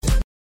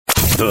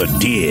The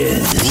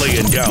Diz.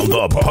 Laying down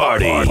the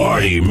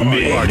party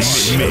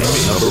mix.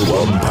 Number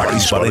one party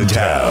spot in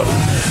town.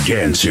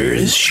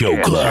 Dancers Show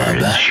Club.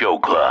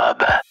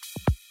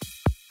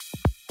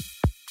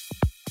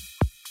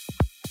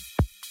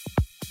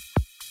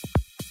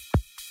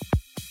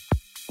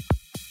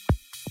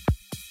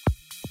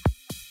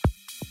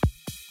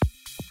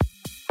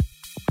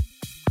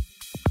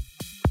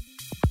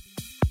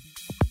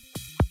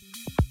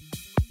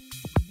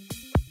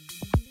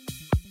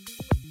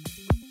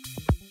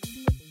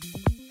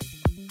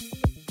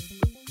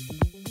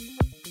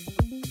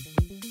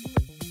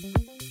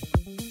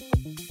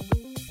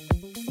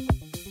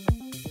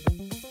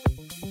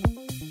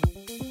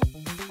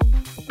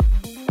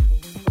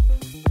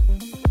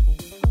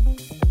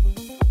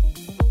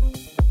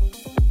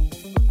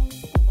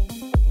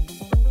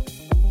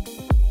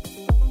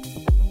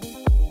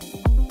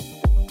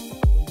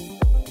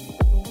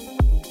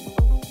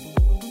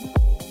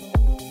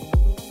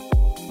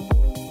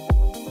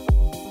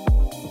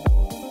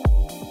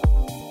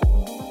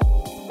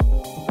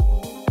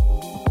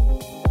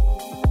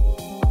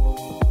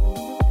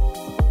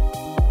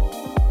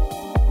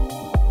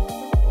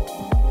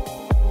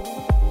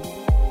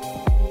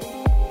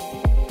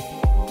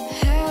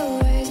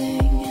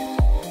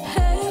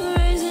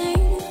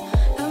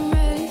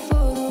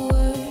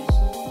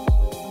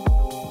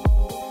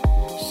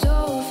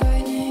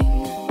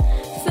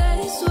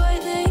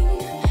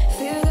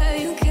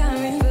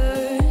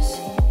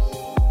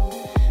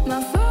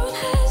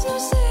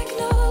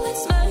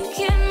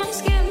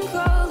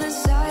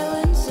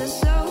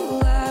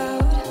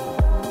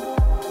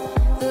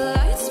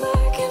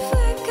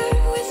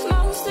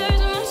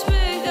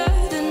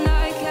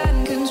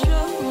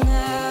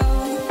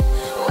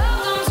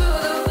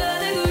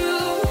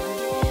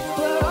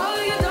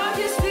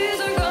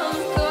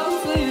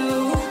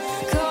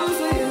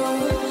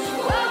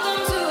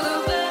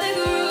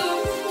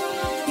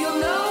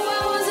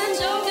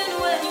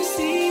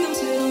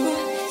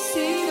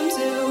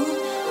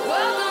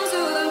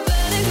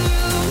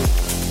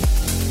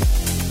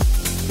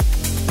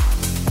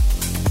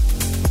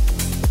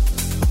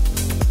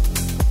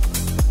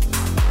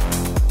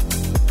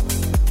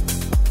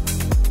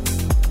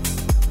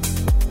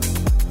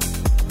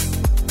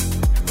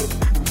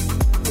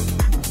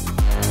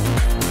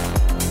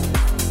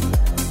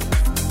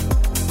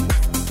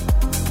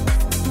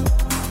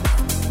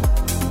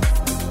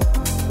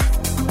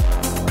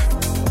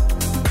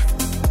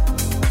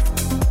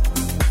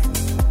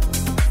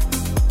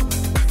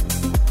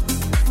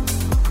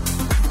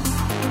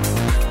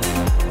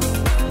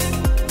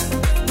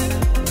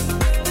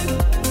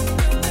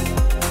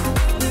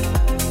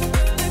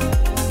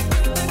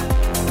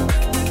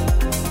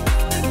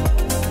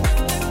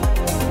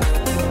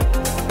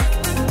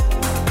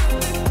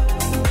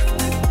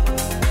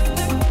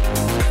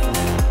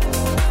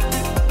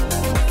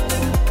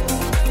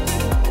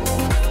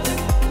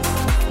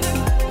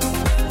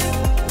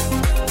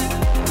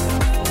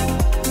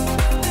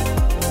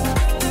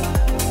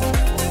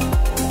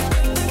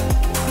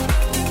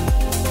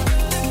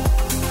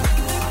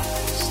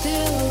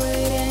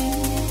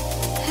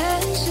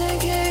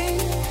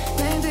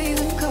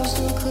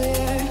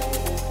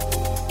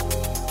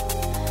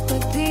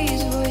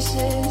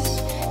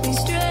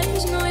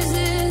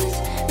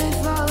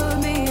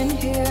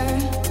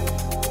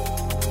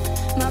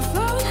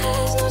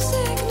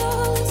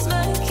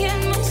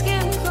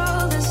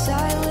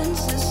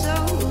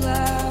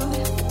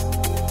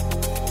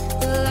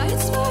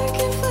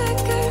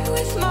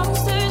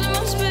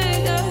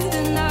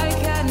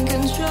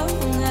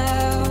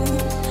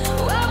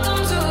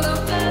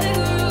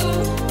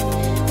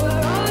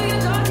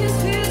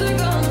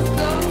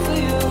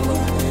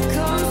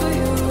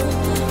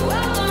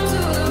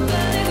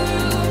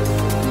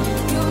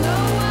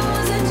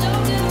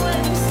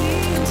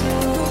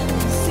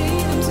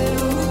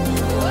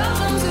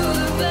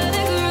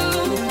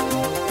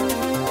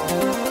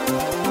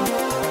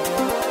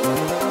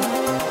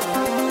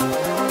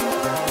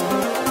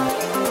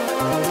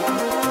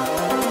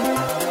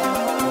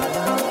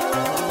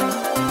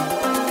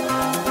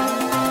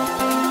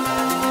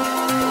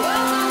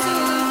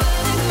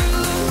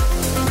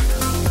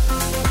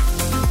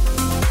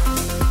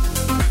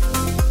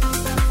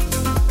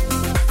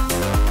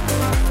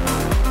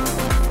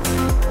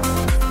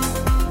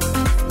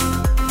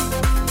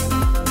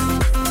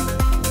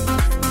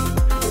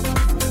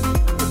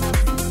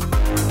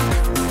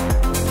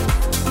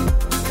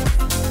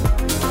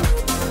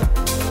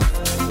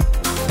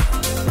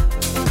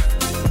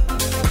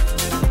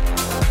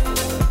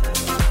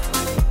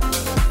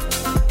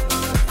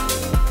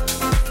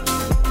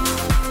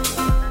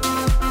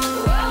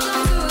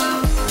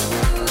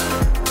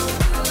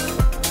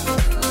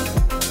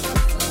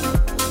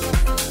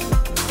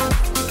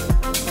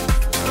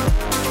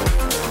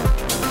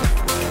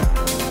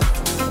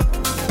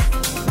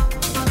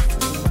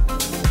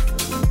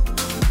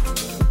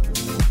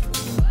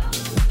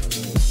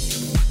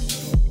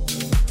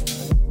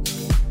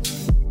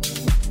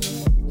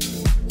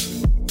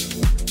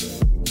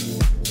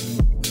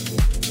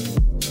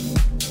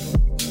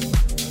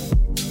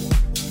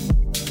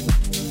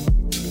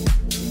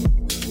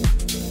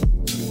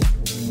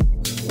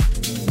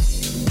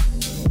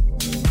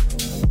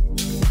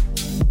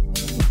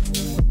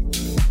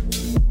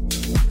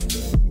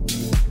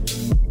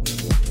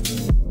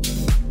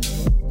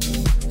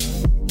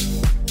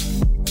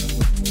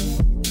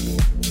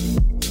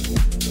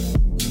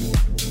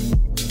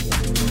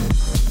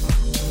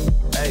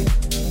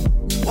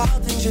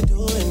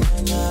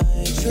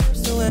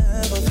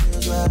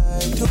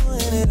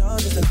 all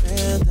just a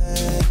real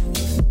thing.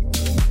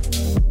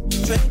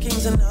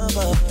 Drinking's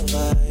another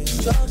vice.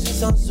 Drugs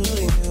just aren't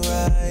suiting you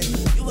right.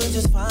 You were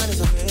just fine as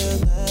a real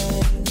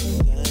thing.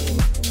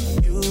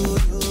 You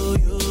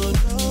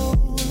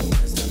know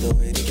that's not the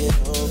way to get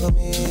over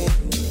me.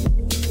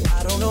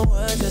 I don't know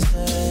what you're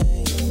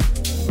saying.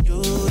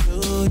 You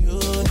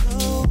know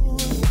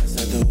that's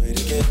not the way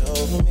to get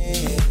over me.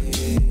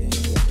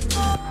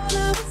 All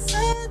I was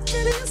said,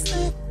 really you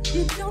said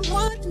you don't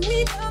want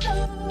me no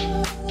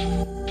more.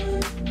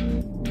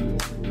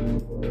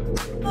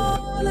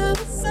 All I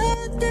was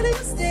said, really you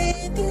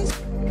said things.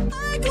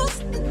 I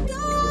closed the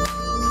door.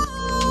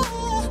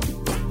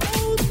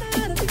 Don't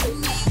matter to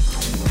me.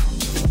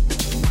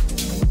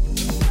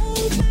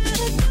 Don't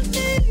matter to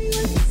me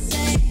what you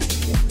say.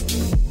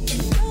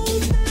 It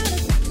don't matter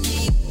to me.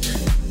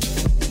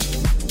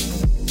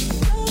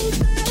 Don't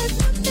matter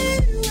to me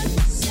what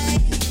you say.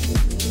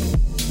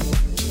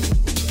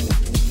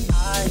 I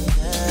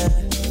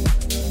can't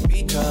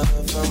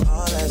recover from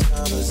all that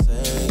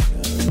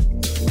conversation.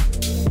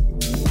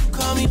 You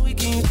call me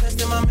weak and you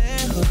testing my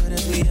manhood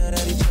as we yelled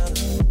at each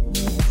other.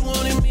 You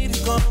wanted me to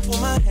go and put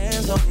my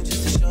hands on you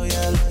just to show you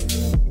I love you.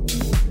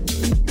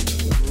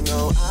 You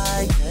know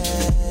I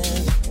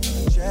can't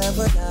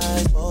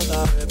jeopardize both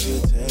our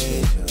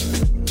reputations.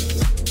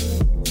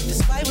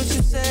 Despite what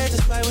you said,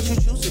 despite what you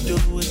choose to do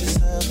with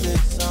yourself,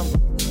 it's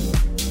something.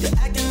 You're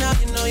acting out,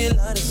 you know you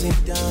love to see me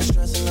down,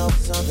 stressing over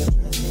something.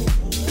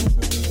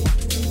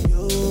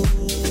 You know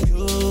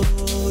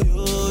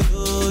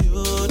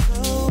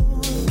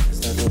that's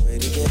not the way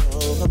to get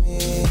over me.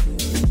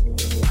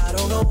 I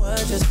don't know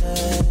what you're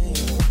saying.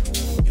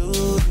 You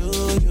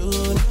know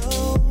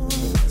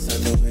that's not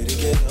the way to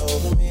get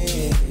over me.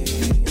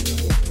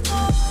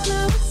 All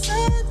I was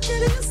said,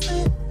 really you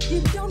said you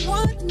don't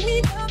want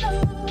me no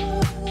more.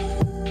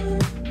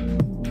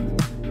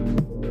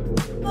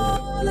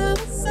 All I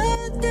was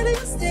said, really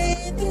you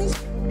said things.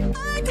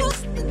 I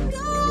closed the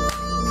door.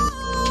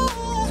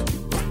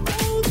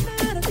 Don't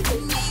matter to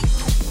me.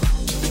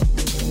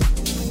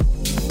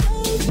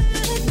 Don't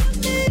matter to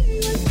me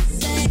what you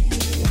say.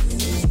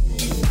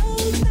 It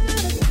don't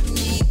matter to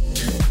me.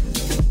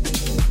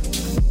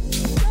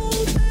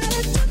 Don't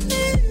matter to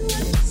me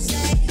what you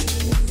say.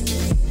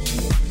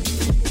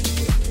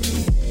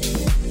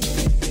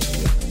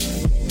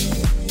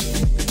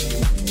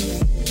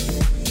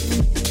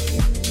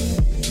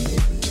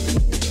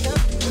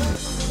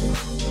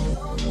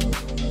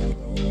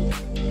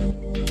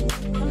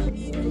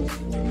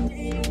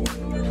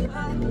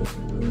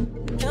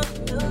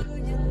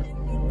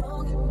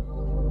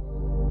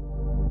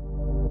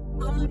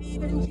 I'm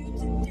leaving you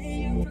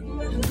today from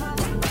my heart.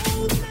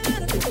 Don't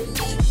matter to me.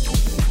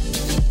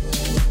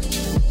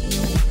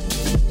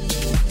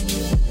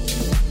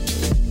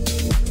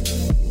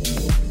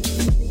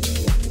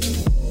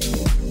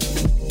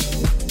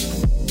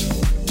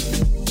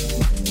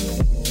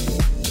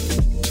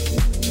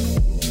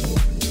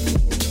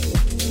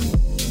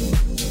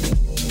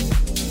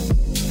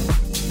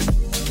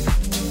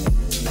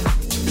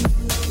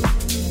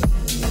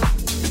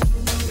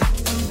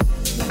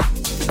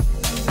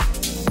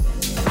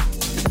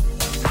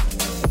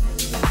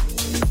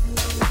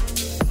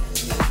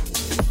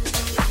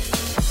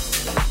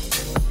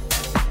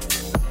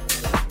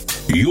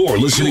 You're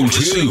listening to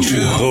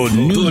the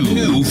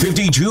new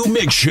 52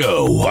 Mix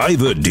Show by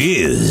The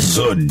Diz.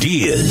 The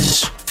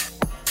Diz.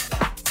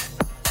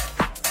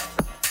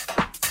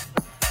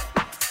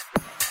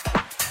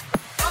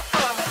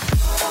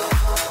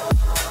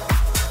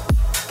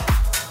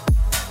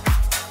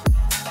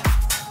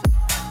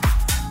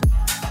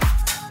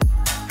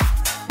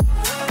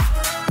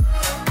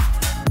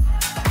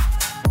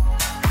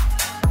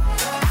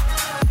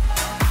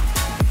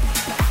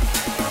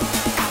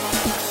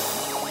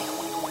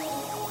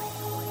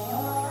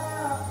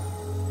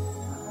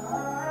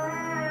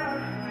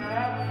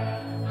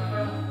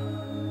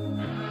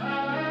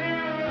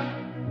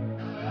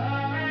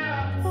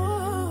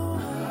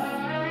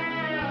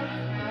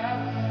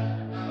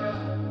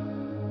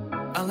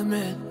 I'll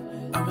admit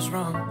I was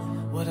wrong.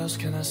 What else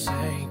can I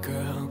say,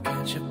 girl?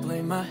 Can't you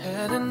blame my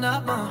head and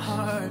not my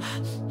heart?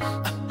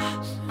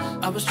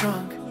 I was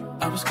drunk,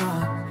 I was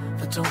gone.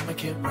 That don't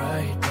make it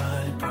right, but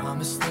I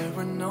promise there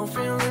were no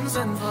feelings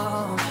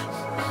involved.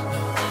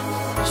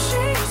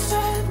 She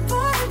said,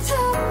 boy,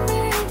 tell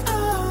me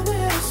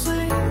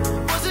honestly,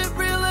 was it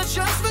real or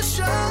just for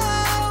show?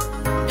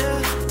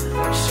 Yeah.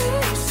 She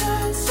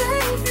said,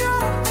 save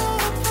your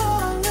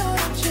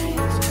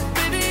apologies.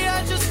 Baby,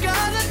 I just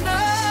gotta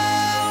know.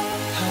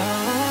 How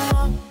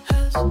long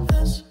has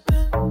this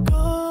been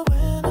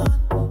going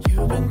on?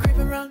 You've been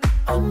creeping around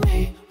on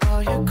me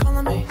while you're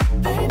calling me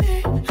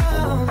baby.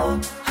 How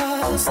long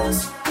has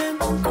this been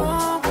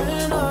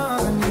going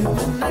on? You've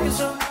been acting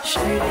so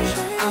shady.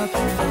 I've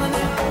been feeling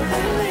it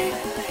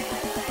lately.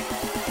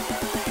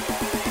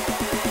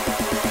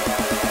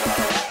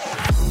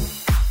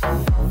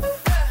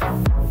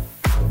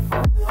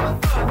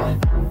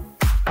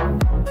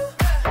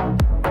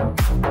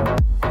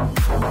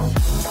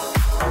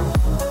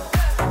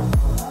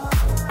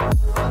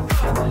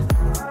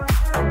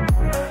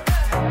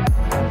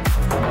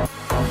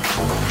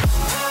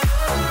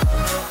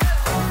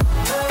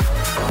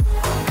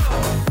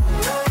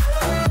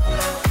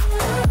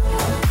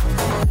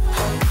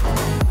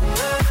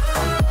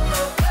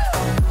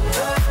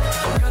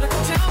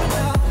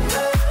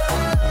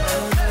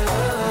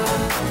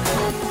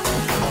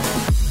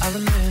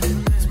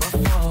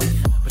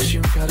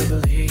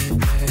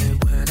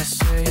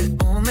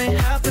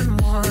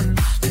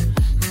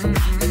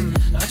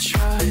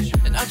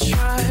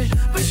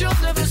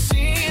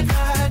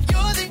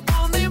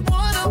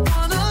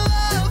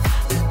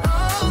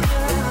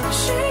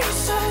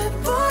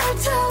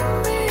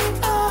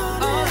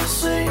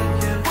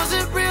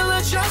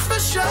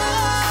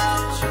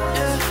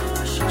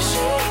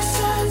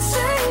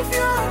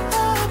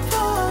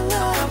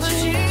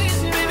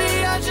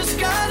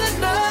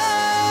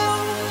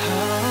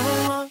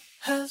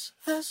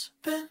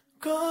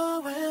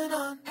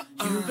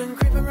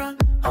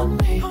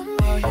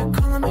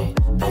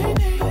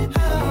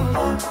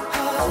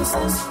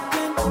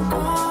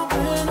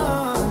 going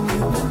on.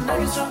 You've been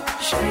acting so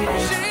shady.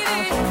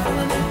 I keep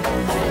feeling it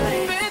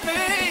lately,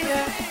 baby,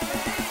 yeah.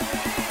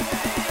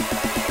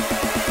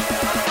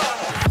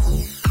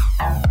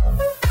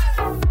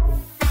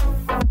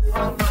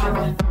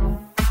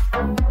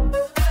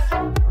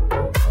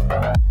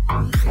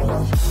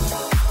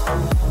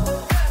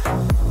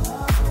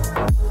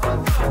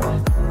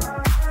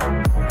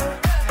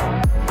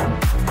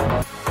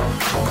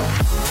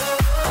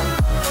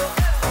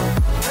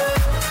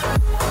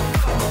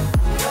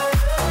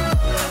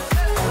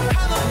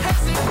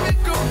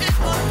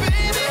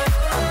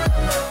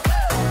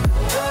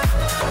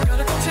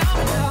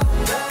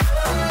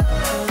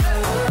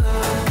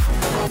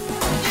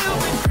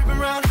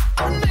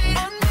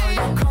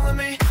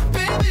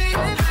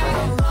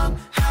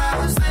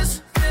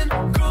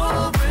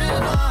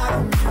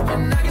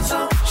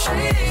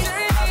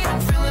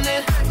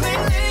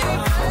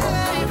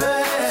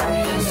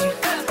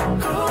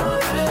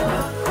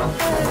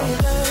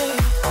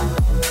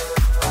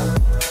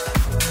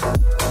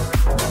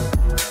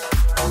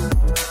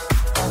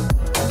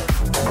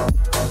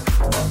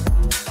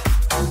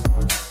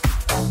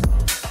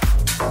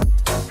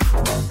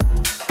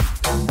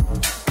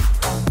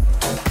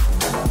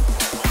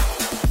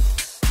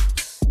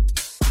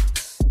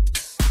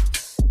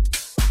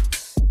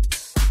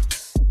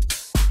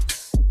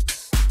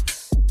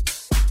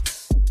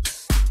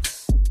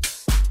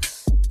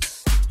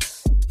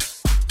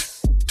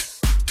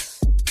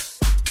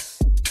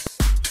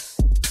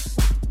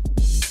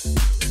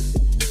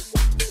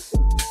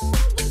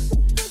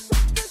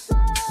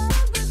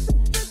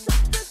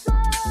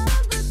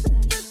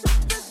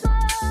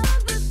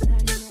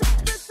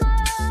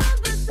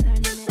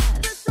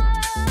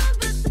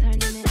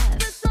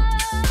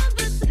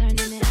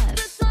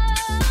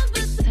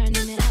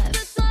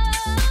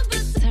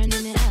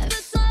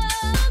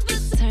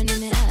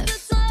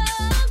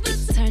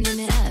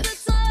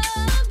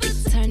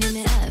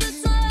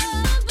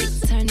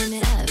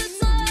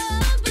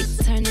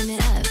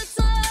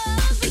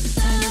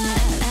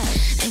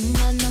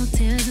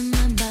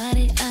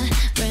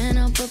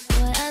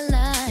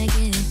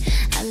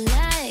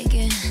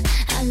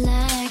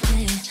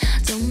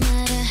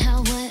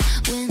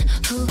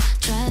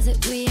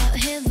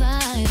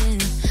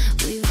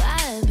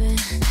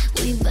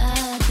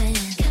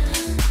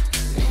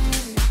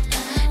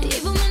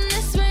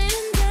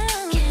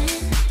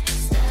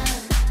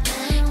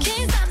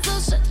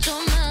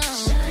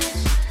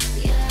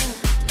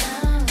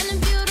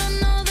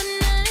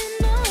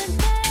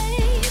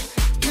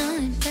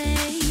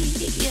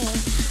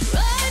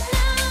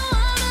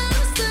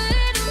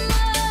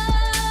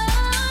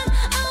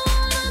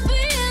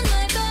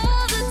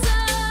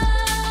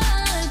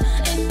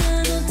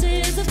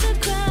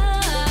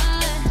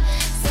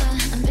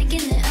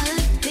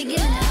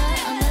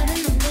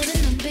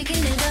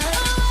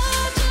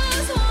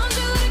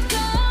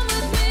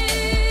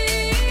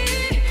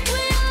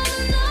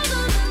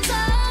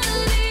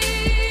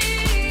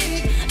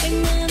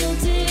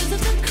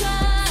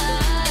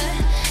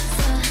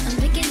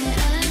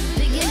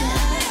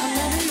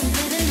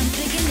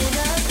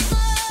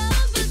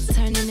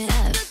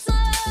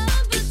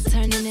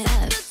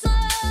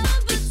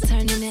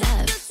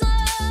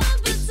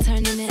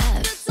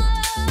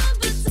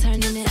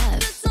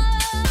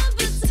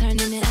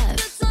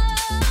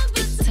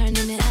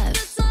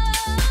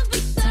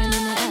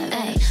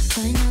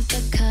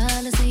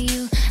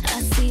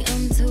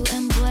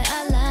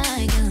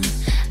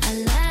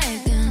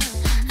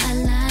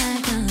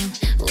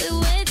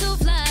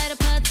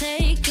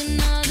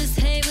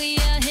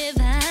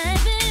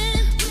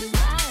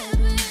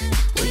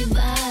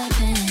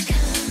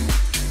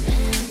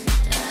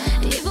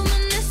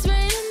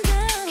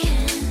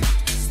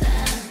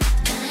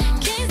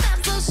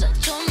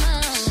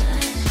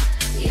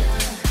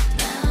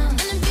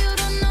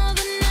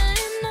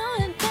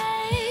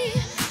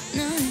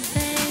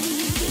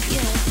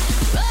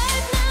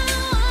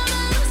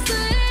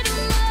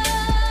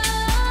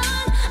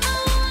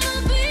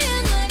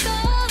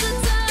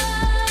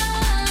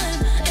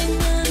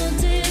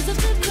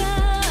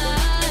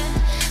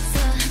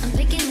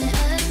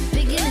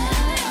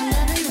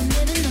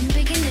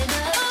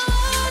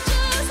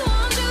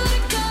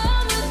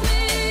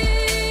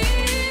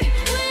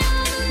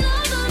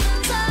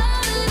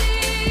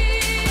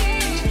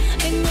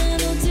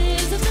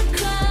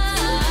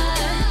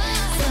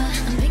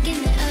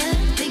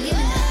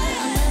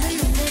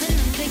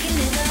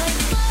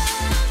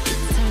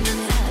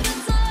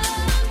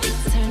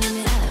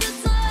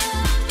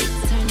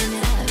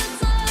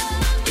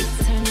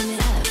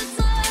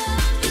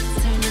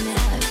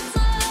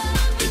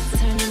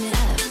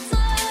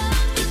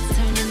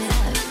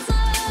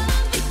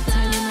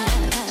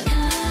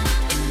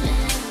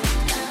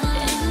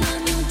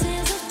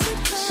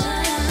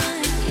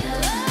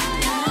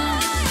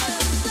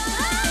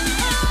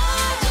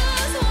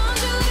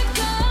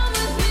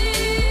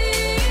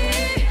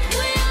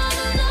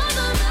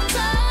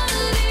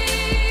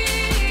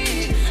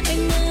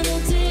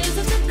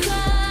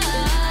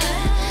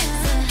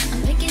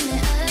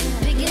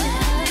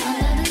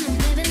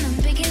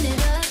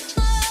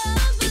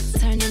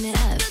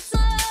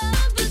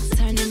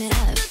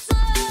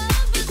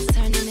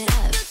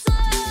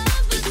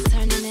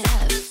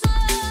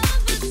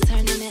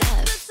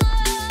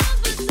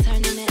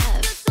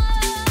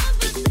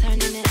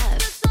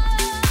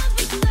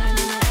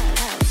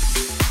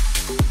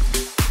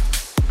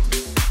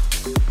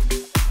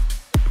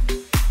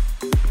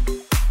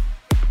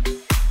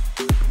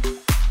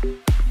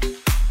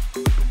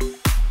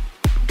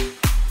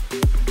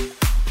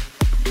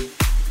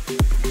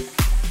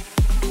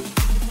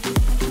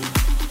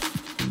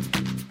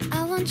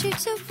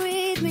 want you to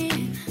breathe me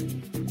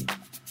in.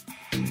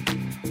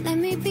 Let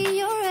me be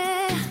your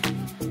air.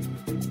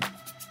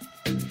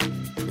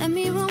 Let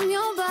me roam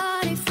your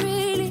body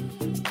freely.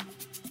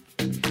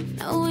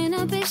 No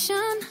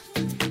inhibition,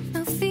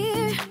 no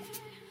fear.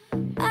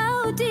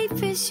 How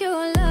deep is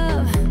your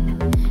love?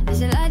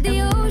 Is it like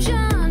the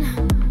ocean?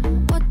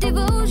 What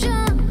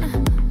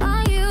devotion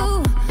are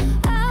you?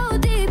 How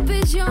deep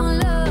is your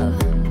love?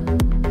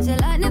 Is it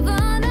like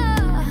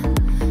Nirvana?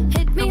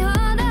 Hit me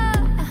harder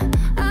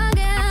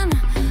again.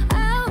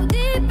 How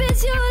deep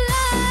is your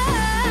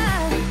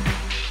love?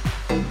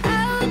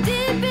 How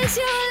deep is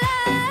your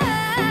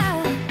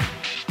love?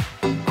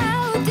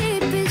 How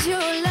deep is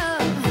your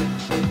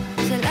love?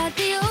 Is it like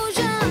the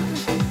ocean?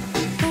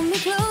 Pull me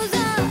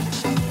closer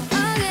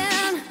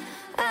again.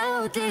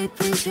 How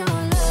deep is your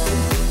love?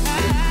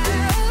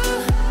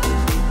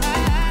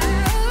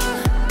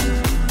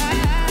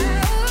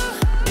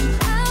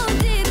 How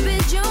deep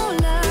is your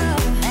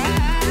love?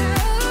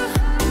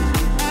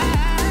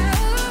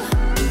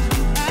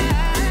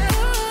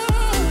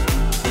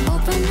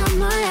 Open up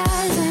my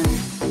eyes and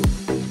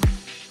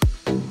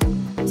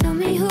tell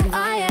me who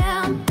I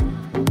am.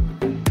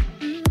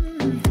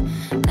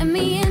 Let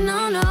me in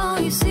on all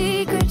your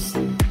secrets.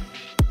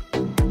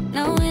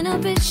 No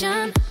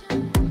inhibition,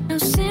 no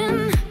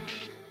sin.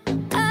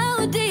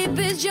 How deep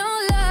is your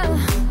love?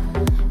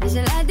 Is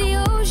it like the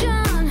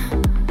ocean?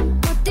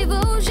 What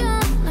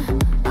devotion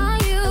are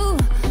you?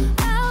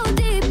 How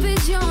deep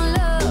is your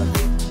love?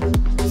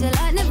 Is it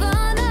like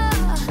Nirvana?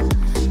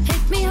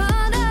 Hit me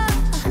harder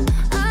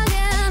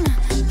again.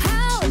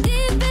 How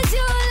deep is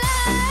your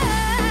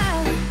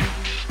love?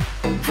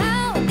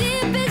 How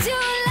deep is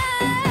your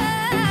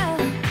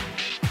love?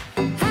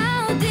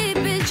 How deep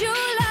is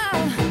your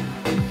love?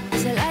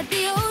 Is it like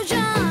the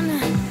ocean?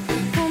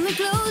 Pull me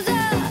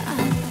closer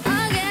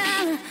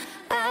again.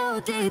 How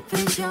deep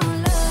is your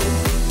love?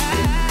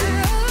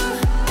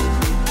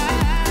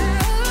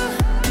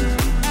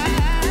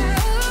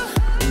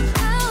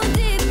 How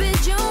deep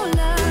is your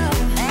love?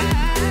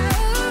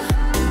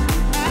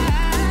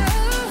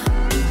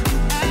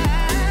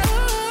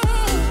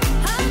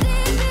 How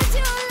deep is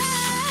your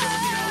love?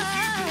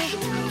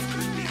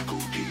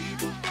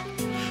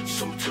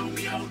 So tell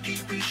me how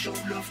deep is your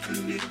love,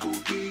 can it go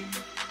deep?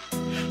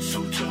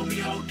 So tell me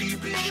how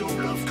deep is your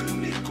love,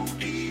 can it go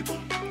deeper?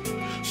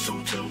 So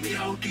tell me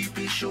how deep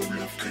is your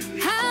love, can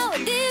it go How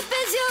deeper? deep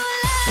is your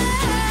love?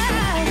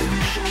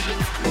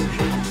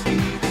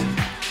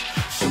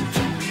 So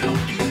tell me how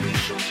deep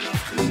is your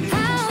love, can it go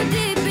How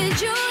deep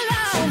is your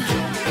love?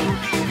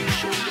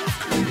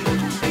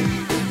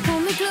 Pull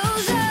me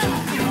closer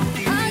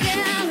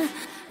again.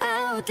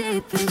 How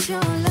deep is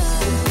your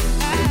love?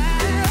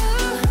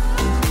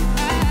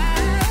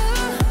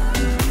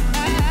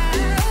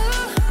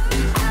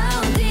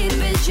 How deep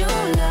is your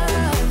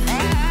love?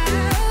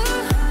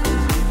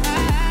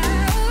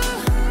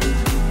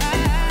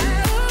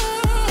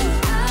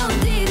 How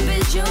deep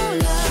is your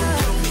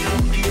love?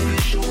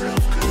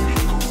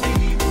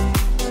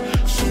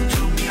 So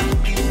tell me how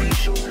deep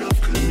is your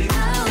love, can it go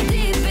How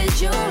deep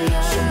is your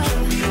love?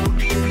 How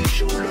deep is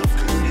your love,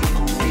 can it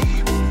go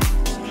deeper?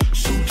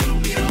 So tell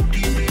me how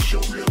deep is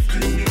your love,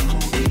 can it go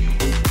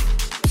deeper?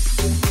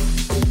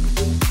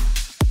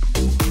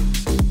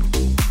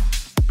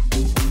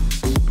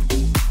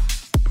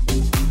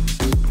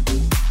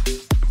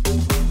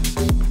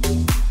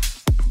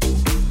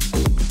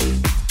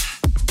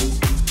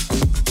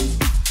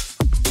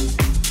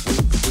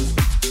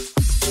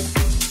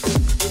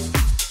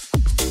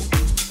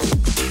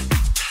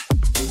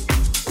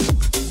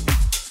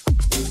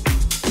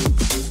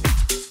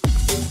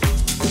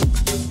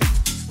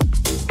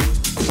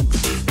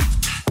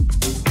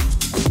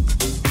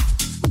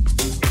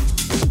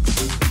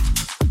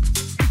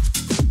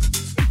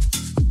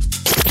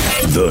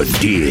 The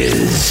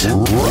Diz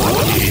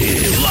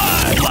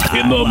live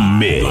in the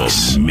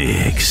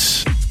mix.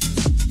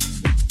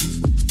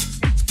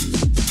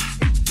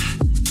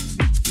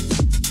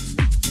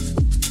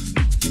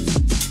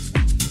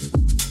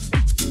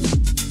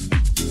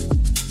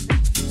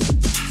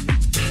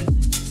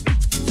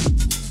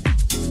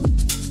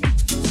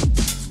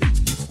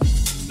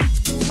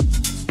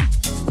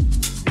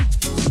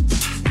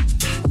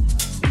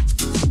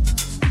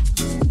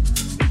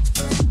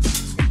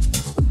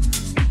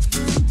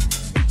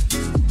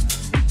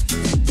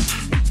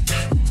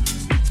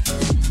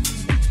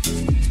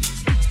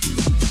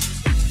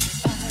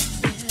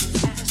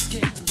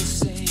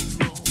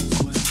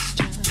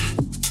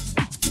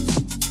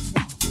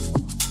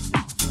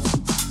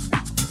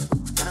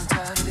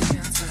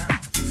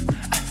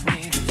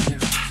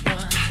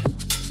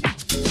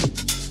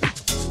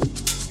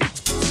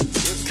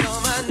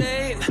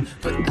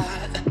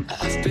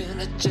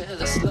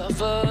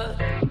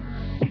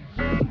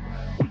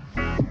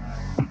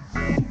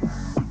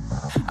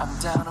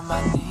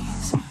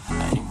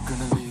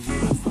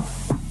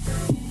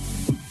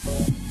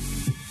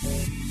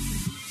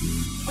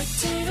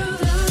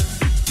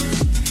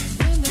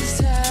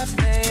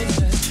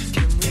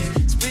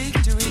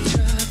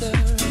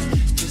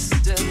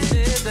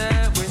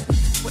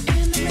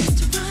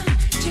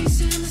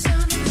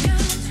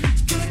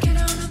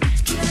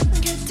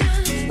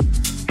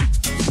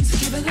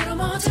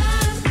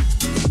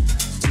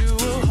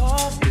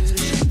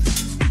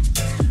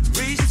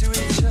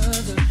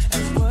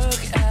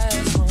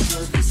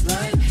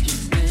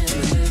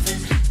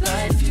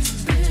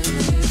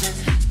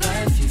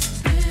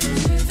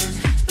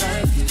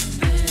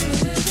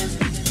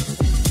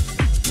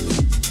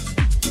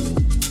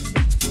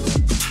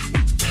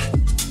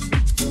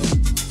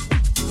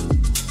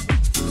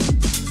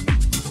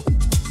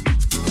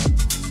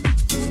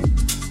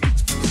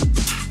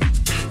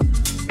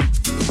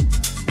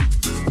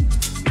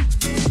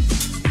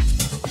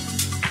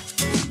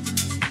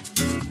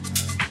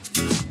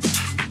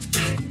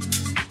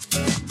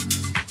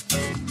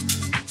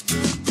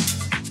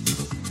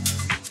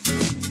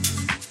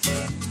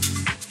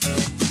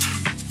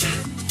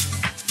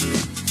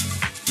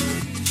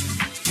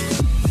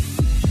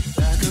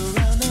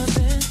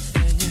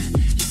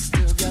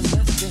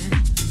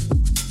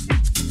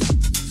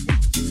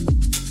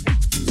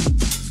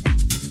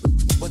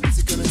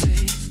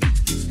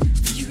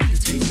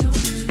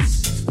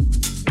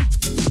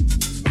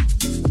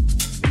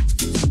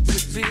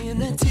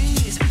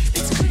 amenities.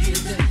 It's clear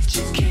that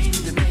you came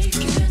to make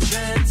an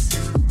entrance.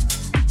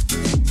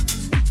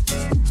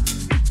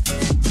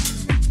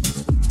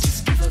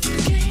 Just give up the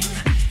game,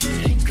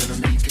 it ain't gonna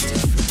make a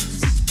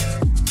difference.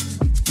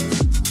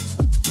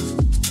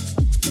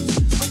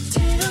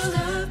 Tangled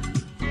up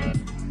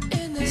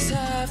in this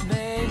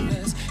half-made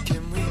mess.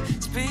 Can we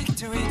speak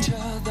to each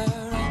other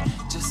and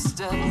just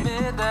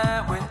admit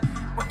that we're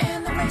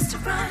in the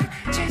restaurant,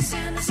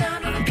 chasing the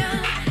sound of a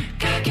gun?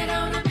 Gotta get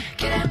on and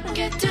get out and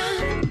get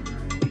done.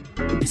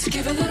 So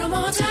give a little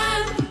more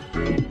time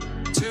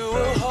to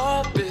a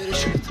heartbeat of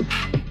truth.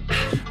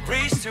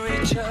 Reach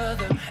to each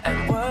other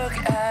and work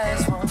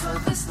as one for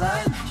this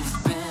life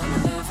you've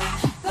been living.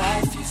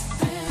 Life you've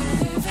been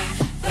living.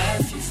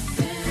 Life you've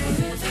been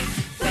living.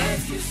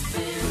 Life you've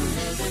been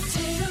living.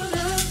 Take a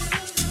look.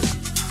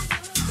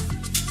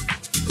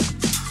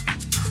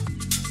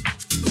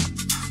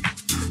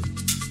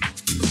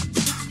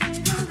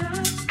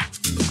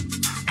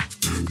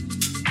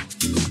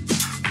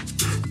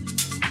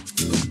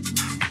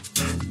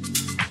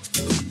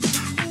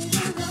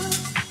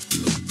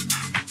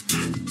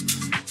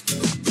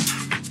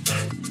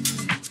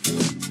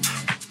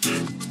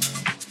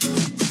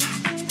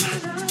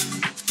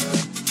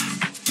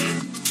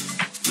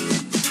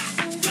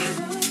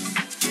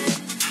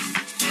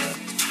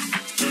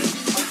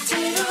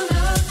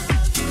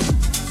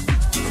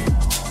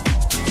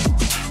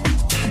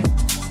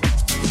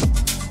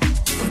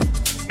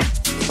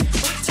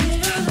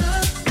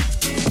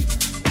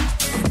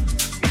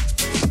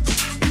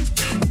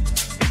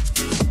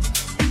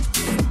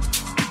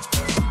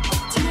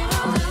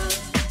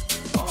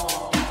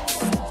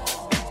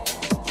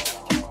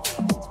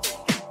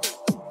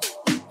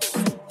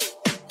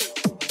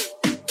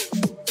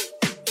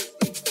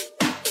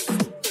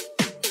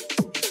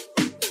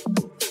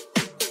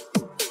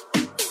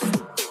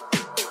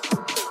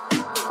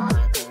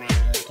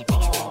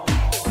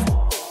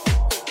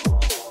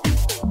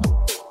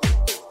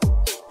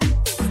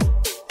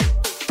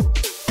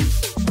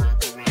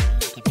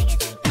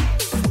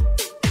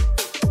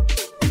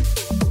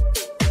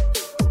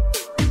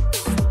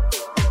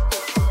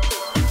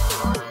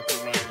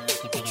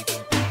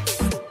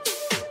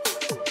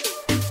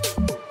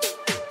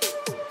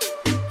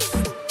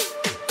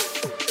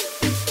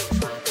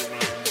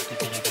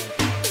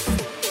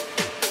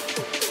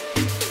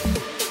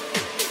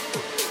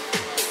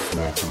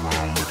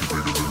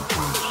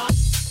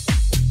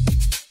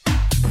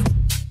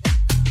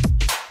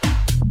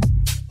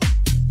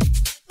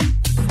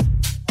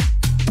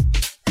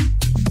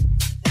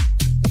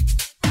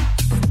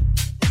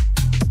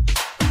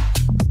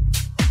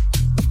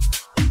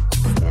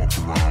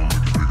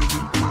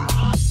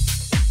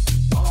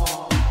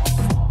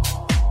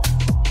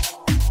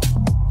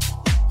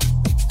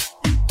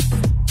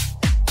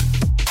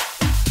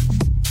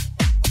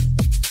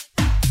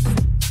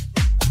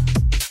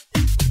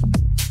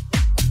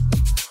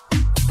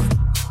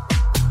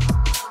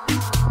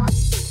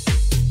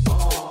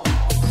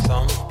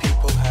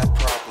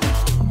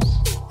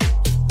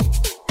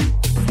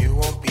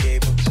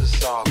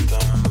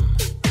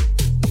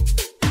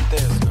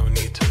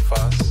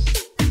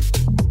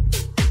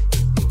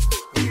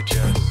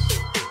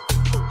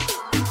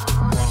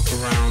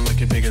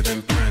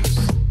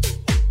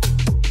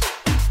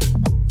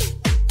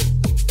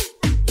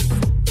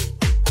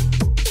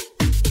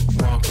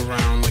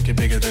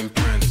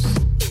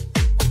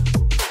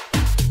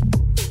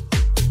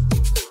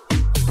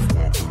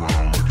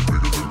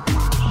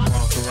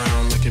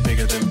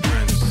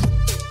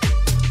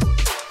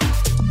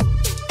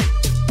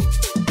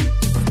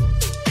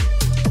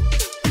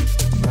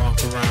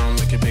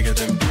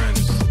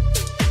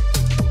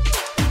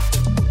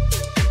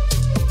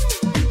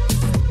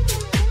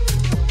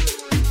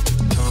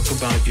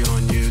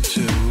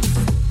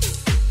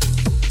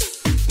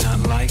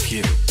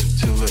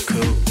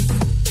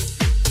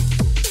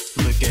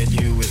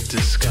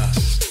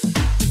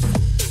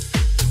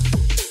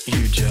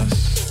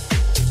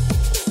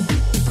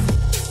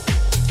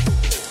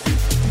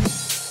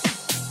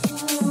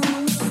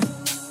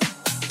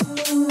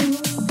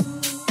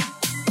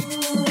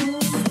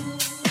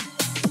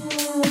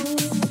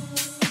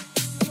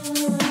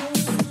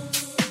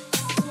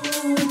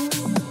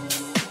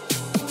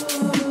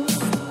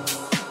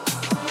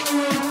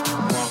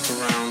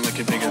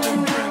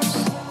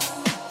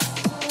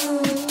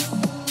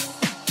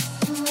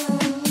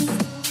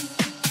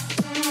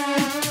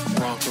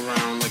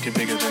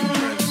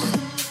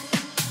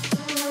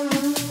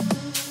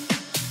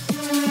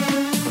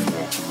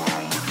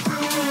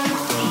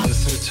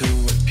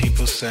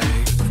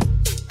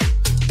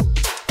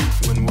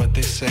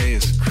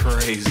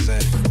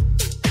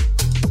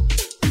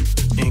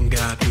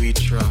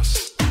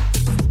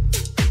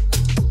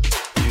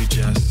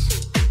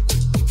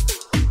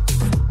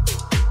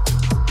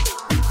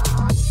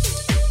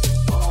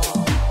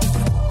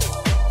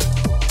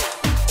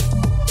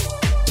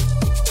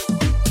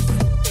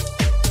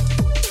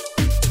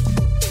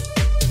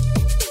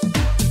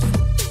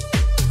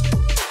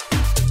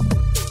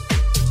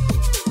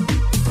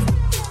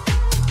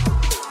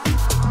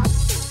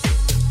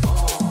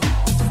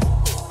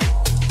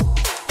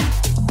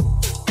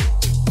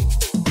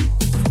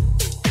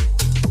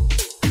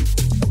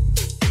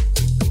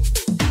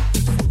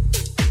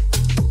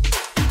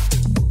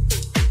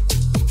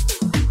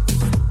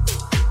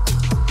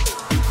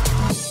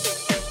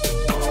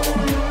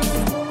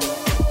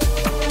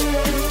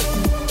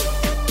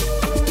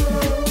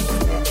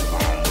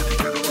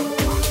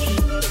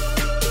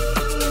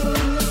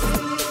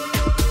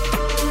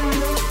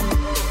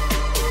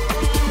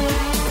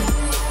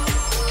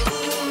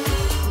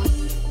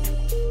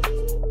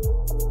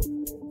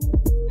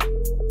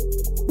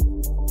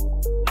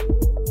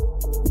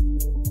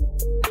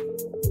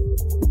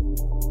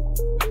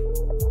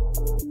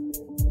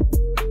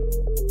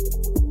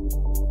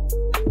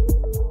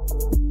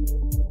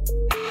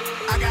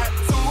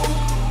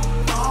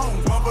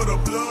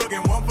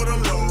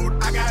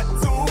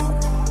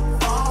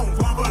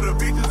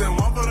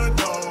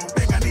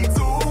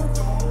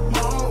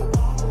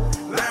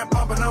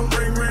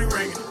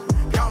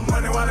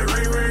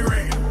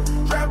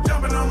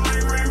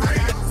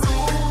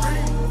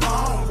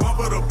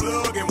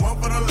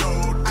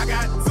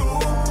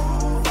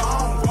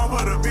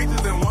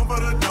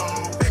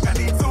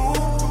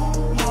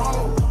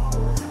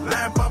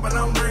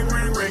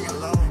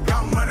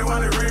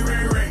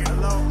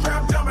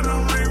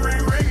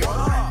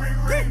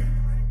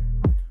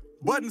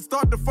 to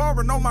start the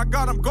foreign. Oh my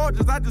God, I'm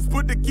gorgeous. I just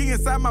put the key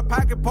inside my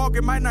pocket.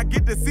 Might not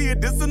get to see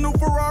it. This a new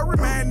Ferrari.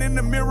 Man in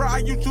the mirror, how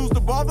you choose to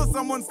bother?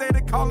 Someone said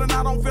it calling.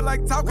 I don't feel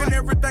like talking.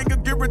 Everything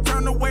could get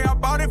returned the way I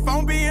bought it.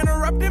 Phone be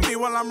interrupting me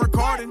while I'm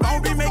recording.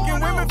 Phone be making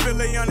women feel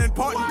they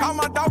unimportant. Call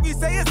my doggy,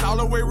 say it's all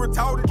the way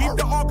retarded. Keep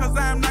the all cause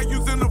I am not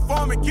using the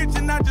form. In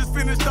kitchen, I just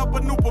finished up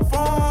a new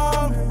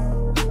perform.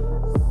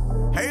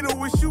 Hater,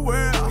 wish you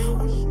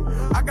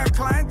well. I got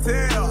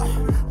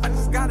clientele. I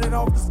just got it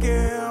off the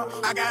scale.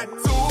 I got 2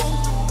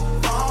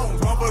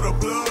 phones, one for the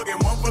plug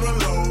and one for the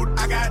load.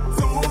 I got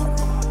 2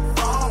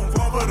 phones,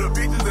 one for the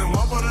bitches and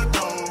one for the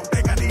dough.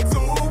 Think I need 2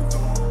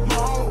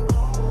 more.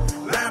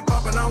 Line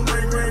popping, I'm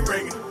ring, ring,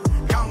 ringing.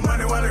 Count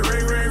money while it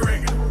ring, ring,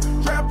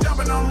 ringing. Trap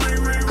jumping, I'm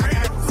ring, ring, ringing. I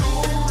got 2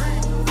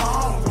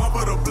 phones, one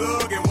for the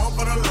plug and one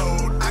for the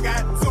load. I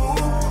got 2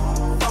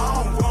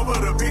 phones, one for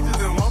the bitches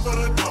and one for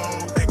the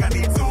dough. Think I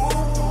need 2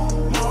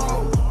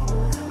 more.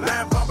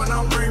 Line popping,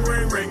 I'm ring,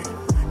 ring, ringing.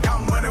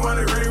 Count money while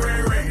it ring,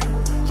 ring,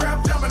 ringing.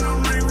 Trap jumping,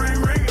 I'm ring,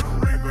 ring, ringing.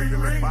 Ring, ring,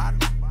 ring.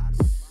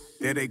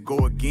 There they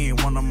go again,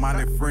 one of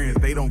my friends.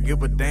 They don't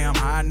give a damn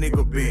how a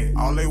nigga been.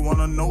 All they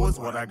wanna know is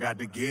what I got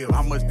to give.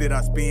 How much did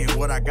I spend,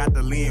 what I got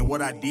to lend,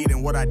 what I did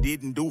and what I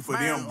didn't do for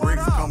them.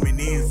 Bricks coming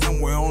in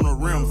somewhere on the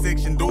rim.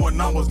 Section doing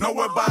numbers,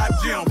 nowhere by a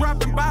gym.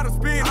 Rapping by the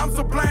spin, I'm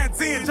supplying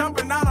 10.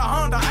 Jumping out of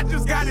Honda, I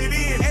just got it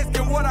in.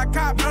 Asking what I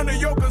cop, none of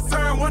your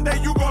concern. One day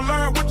you gon'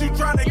 learn what you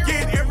tryna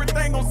get.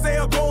 Everything on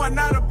sale, going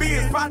out of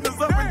biz.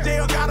 Partners up in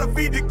jail, gotta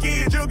feed the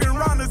kids. Jugging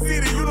around the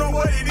city, you know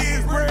what it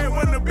is. Bread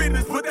when the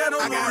business, put that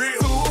on the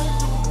real.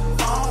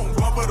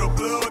 One for the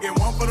plug and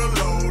one for the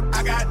load.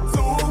 I got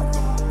 2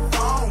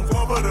 phones,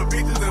 one for the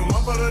bitches and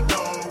one for the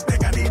dough.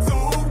 Think I need 2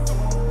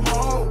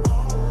 more.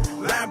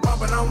 Line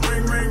popping, I'm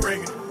ring, ring,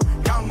 ringing.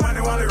 Count money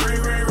while it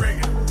ring, ring,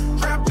 ringing.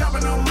 Trap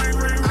jumping, I'm ring,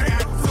 ring, ringing. I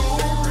got 2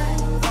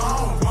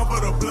 phones, one for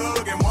the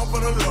plug and one for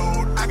the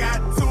load. I got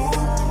 2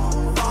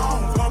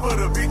 phones, one for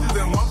the bitches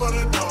and one for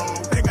the dough.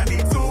 Think I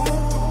need 2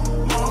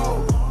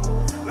 more.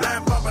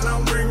 Line popping,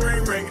 I'm ring,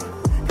 ring, ringing.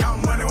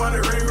 Count money while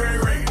it ring, ring,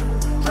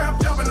 ringing.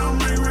 Trap jumping, I'm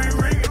ring, ring,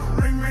 ringing.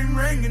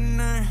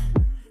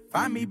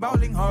 Find me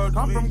bowling hard,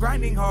 come from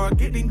grinding hard,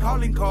 getting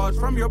calling cards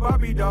from your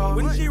Barbie doll.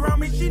 When she around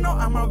me, she know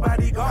I'm a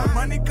bodyguard.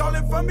 Money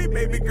calling for me,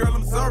 baby girl,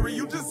 I'm sorry.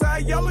 You just high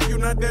yellow, you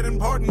not that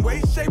important.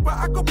 Waist shaper,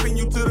 I could pin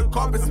you to the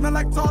carpet. Smell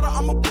like tartar,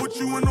 I'ma put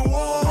you in the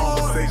wall.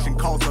 Conversation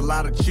costs a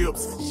lot of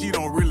chips. She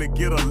don't really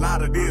get a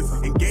lot of this.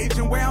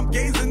 Engaging where I'm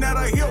gazing at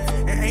her hips.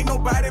 And ain't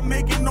nobody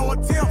making no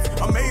attempts.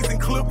 Amazing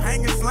clip,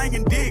 hanging,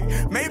 slanging dick.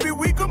 Maybe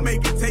we could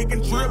make it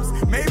taking trips.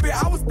 Maybe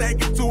I was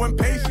thinking too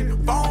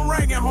impatient. Phone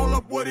ringing, hold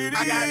up what it is.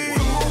 I got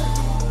 2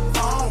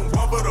 phones,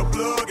 one for the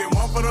plug and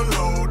one for the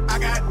load. I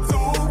got 2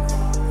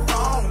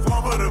 phones,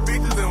 one for the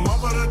bitches and one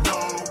for the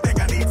dough. Think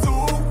I need 2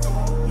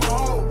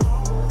 more.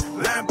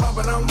 Line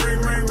popping, I'm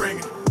ring, ring,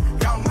 ringing.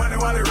 Count money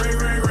while it ring,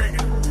 ring,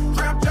 ringing.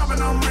 Trap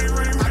jumping, I'm ring, ring,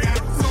 ringing. I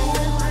got 2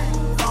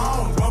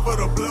 phones, one for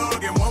the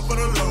plug and one for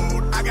the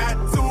load. I got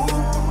 2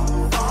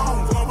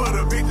 phones, one for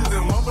the bitches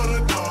and one for the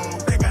dough.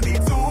 Think I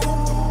need 2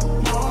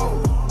 more.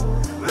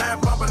 Line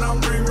popping, I'm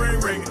ring, ring,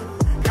 ringing.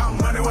 Count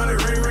money while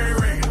it ring, ring,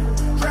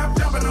 ringing. Trap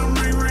jumping, I'm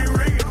ring, ring,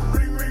 ringing.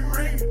 Ring, ring,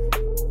 ringing.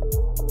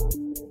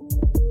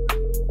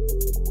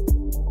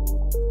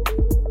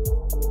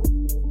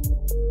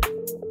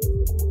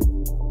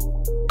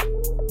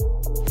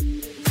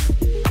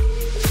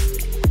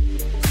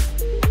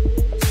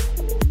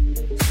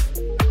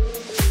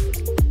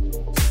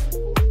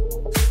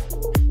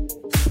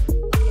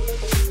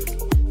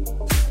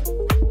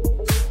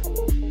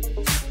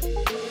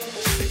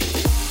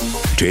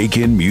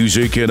 Taking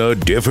music in a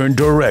different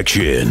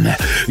direction.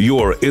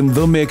 You're in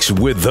the mix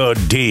with The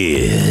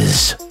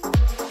Diz.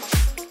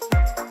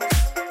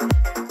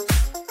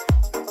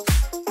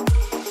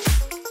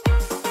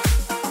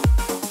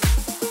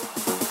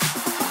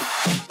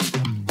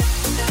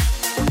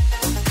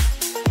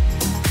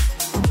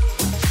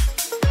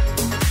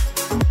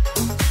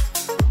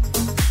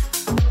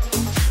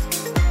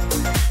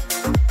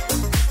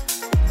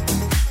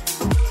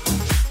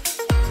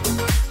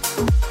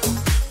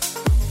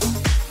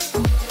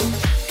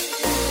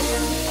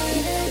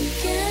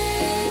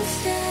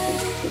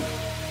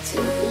 To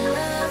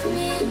love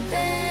me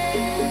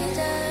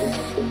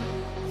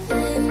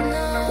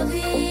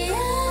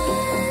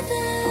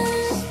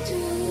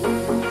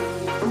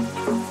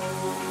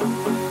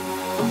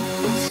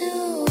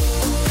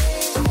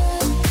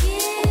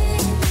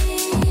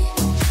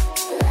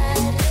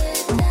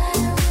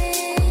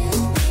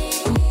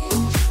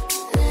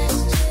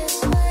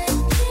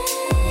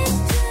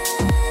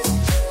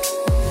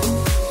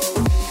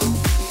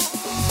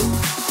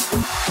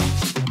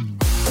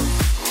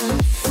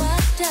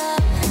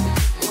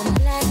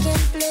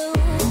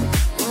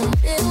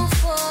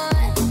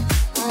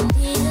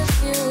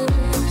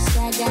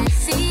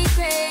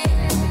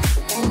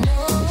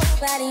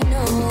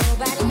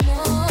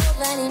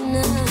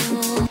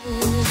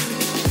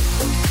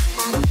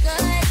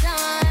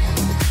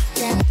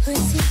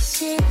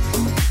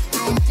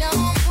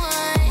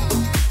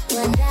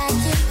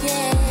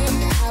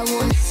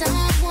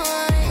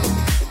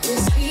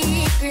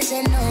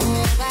said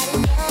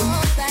nobody,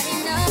 nobody,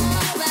 nobody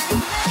knows.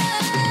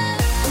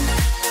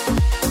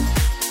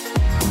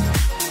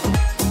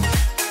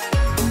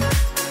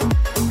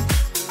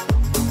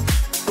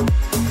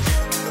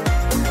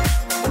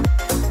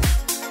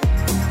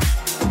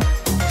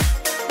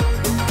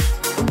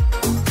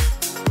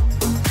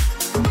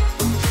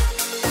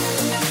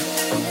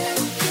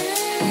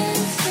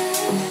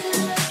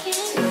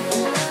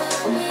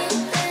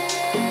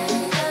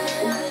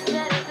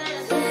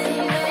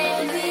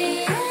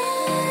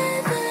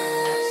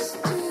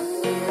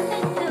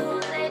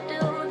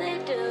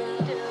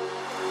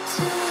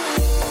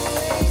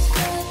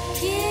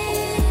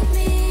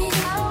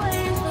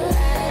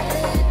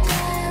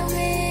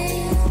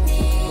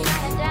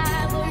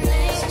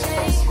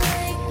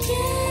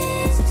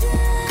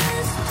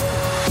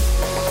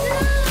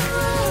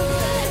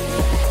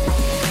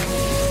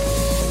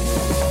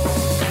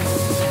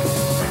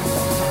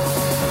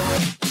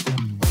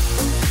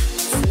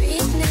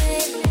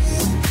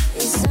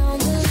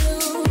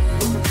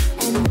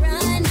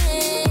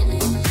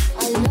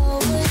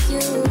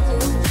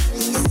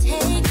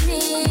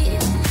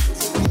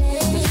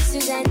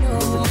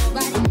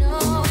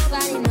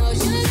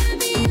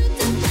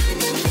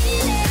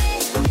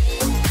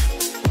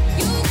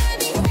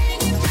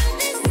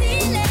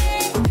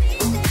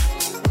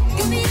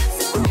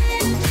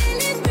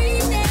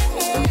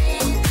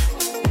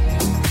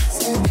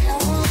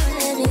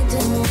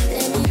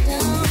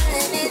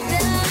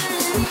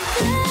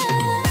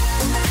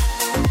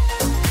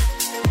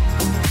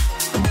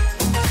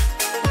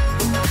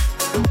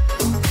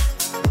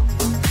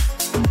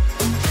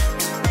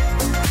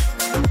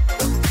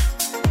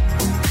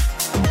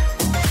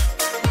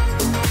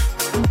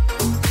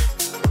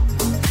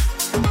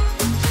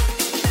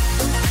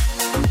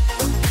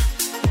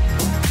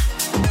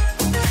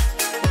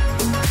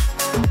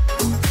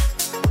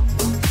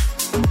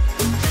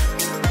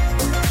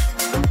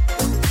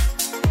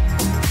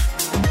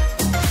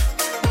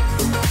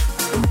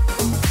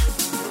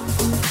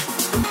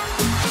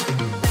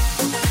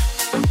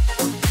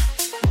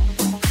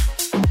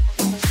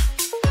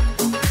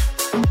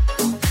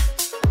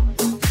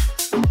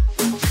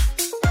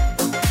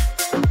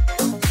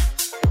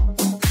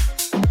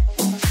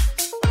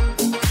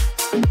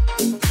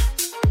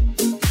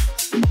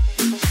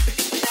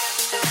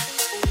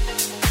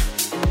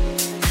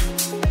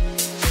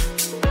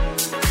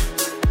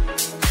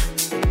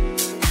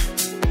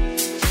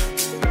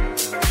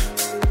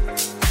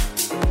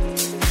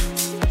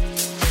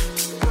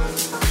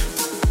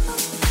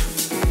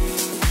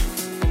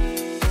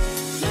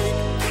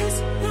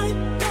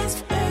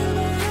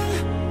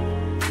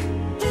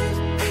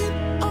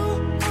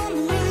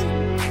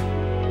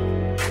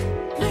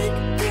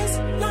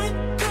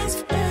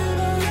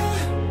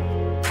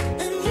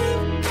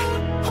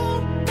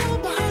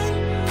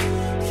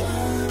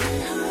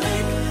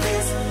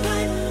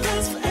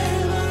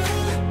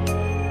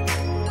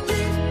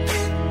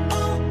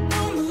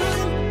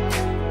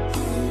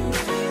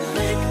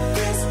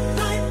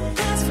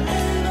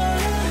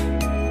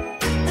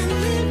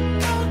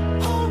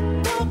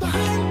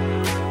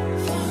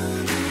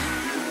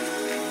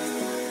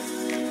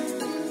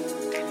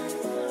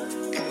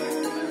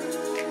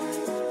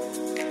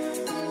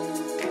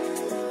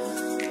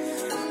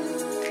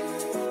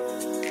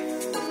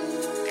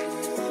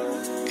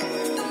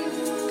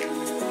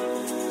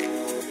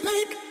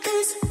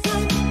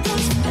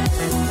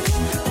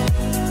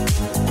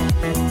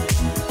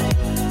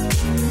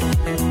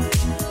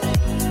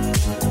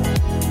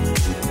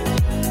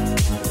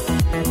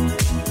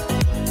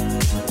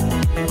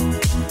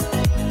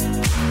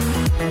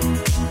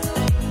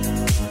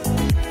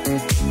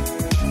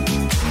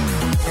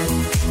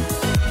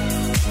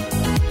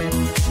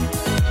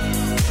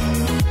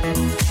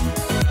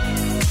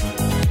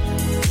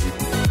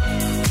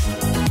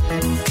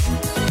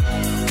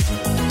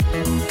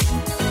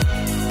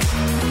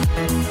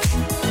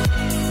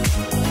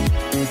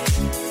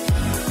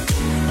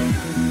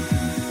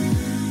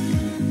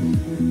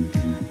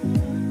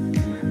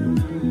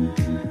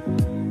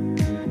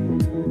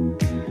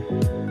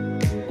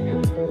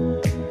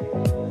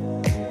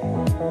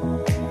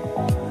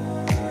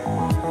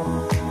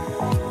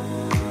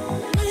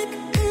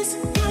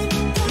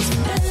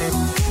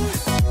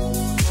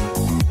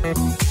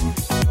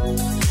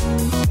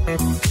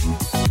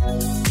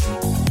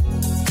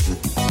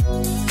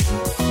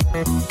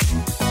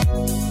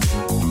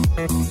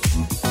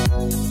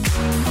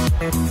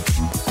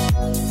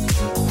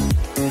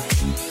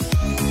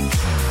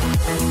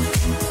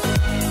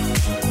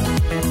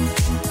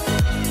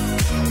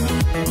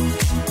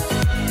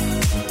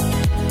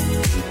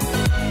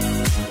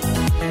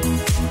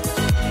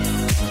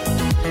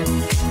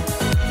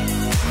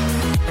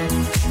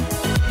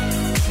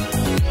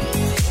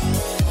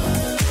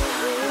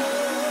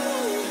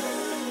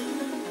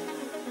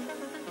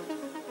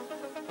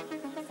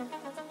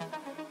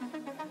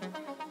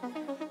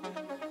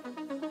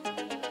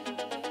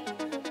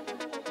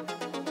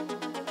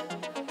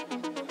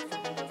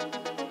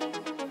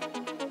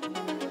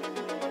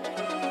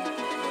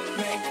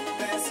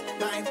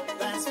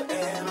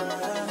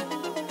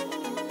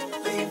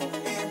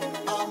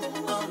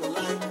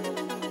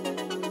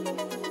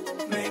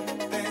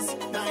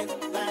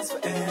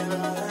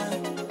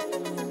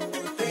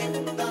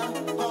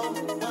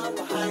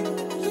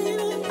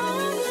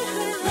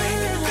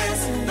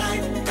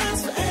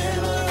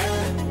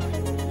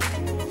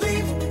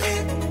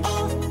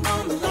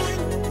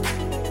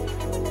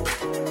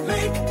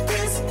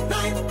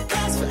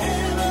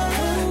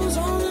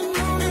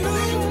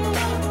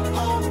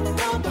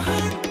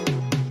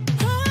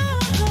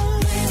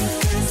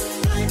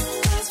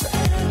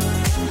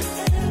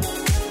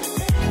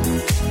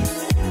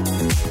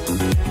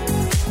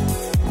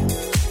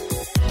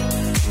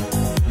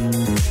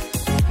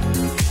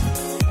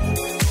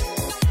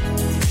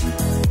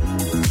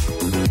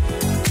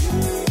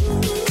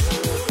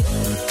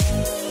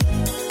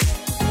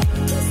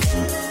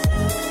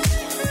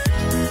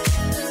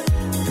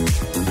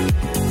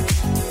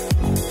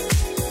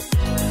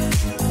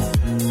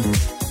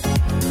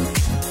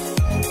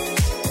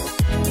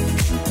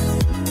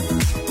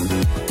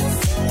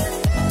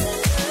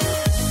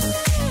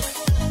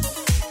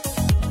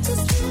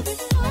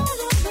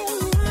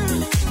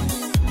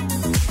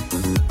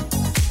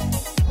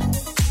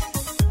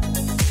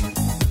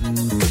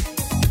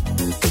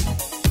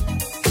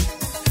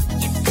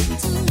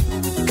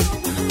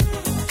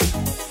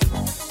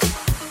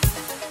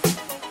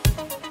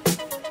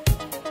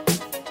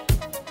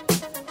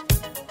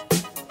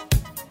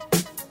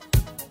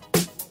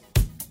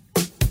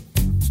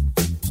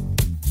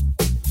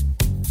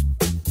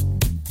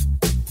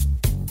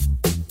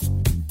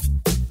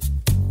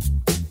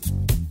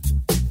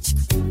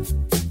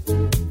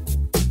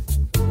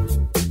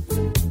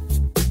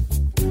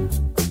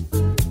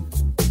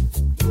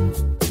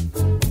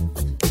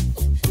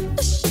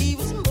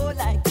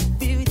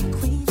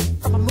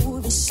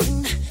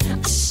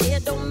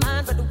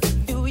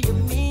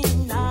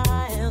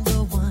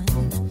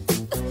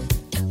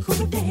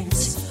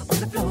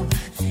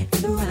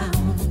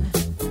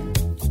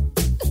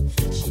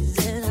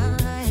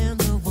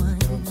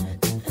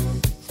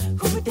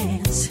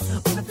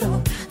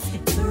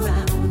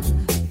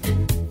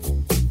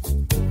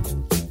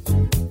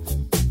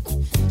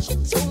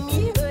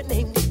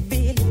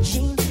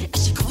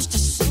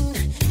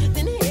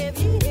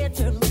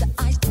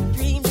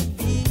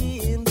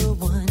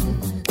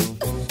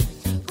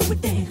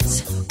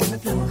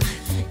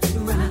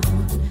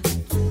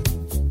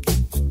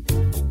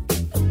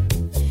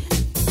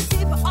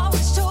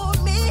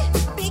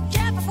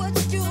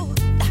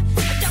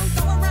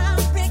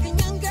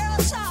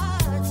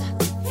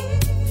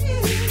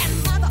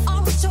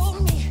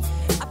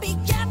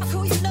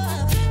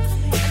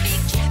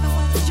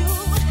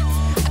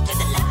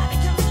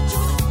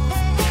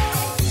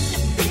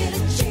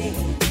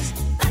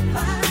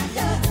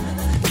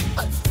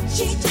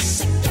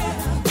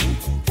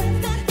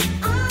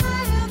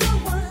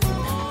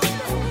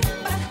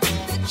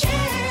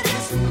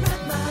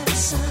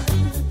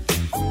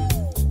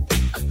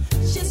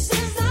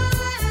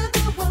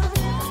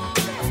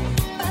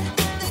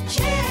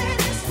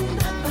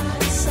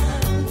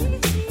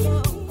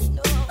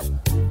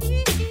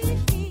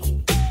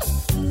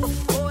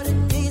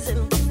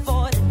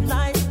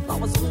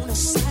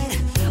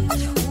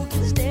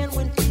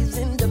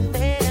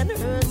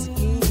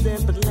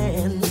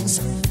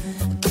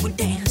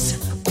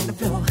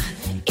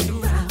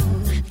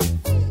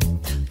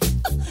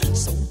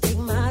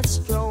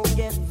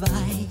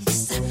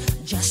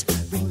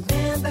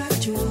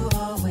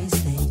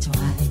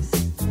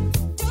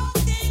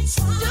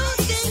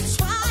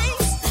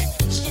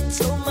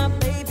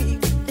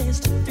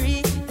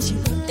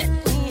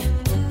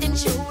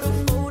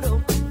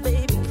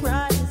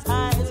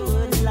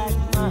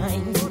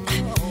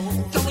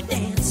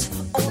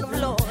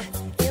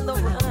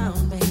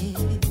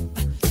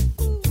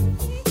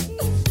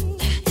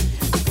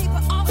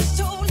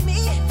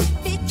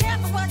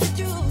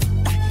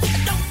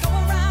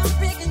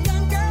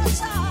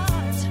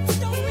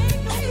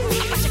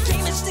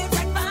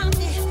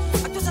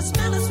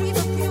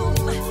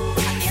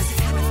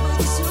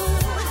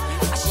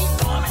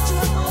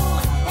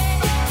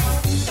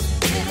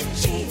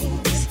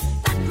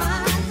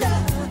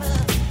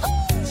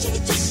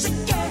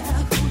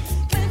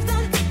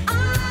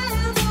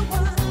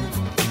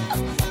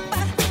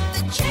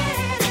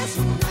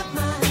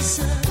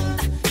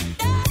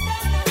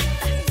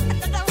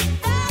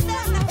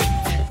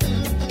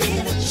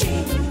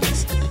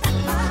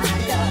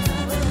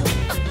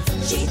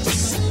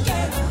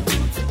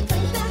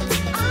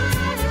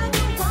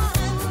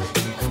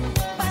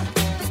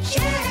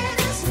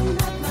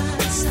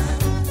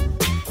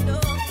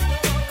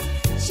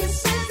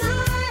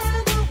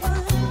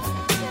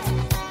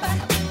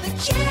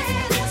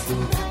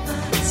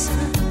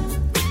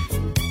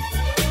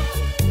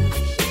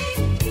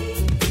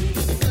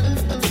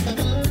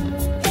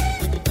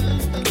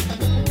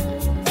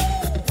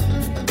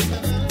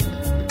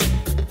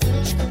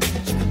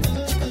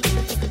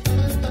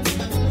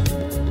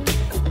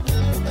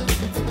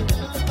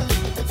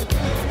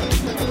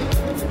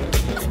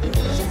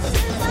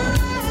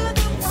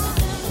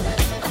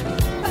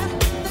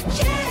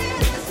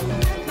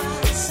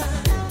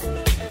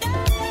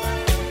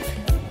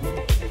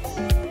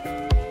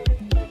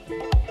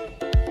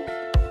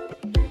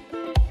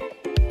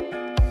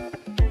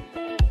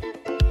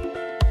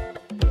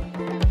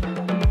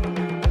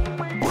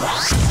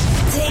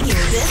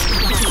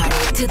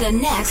 to the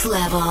next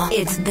level.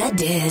 It's The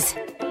Diz.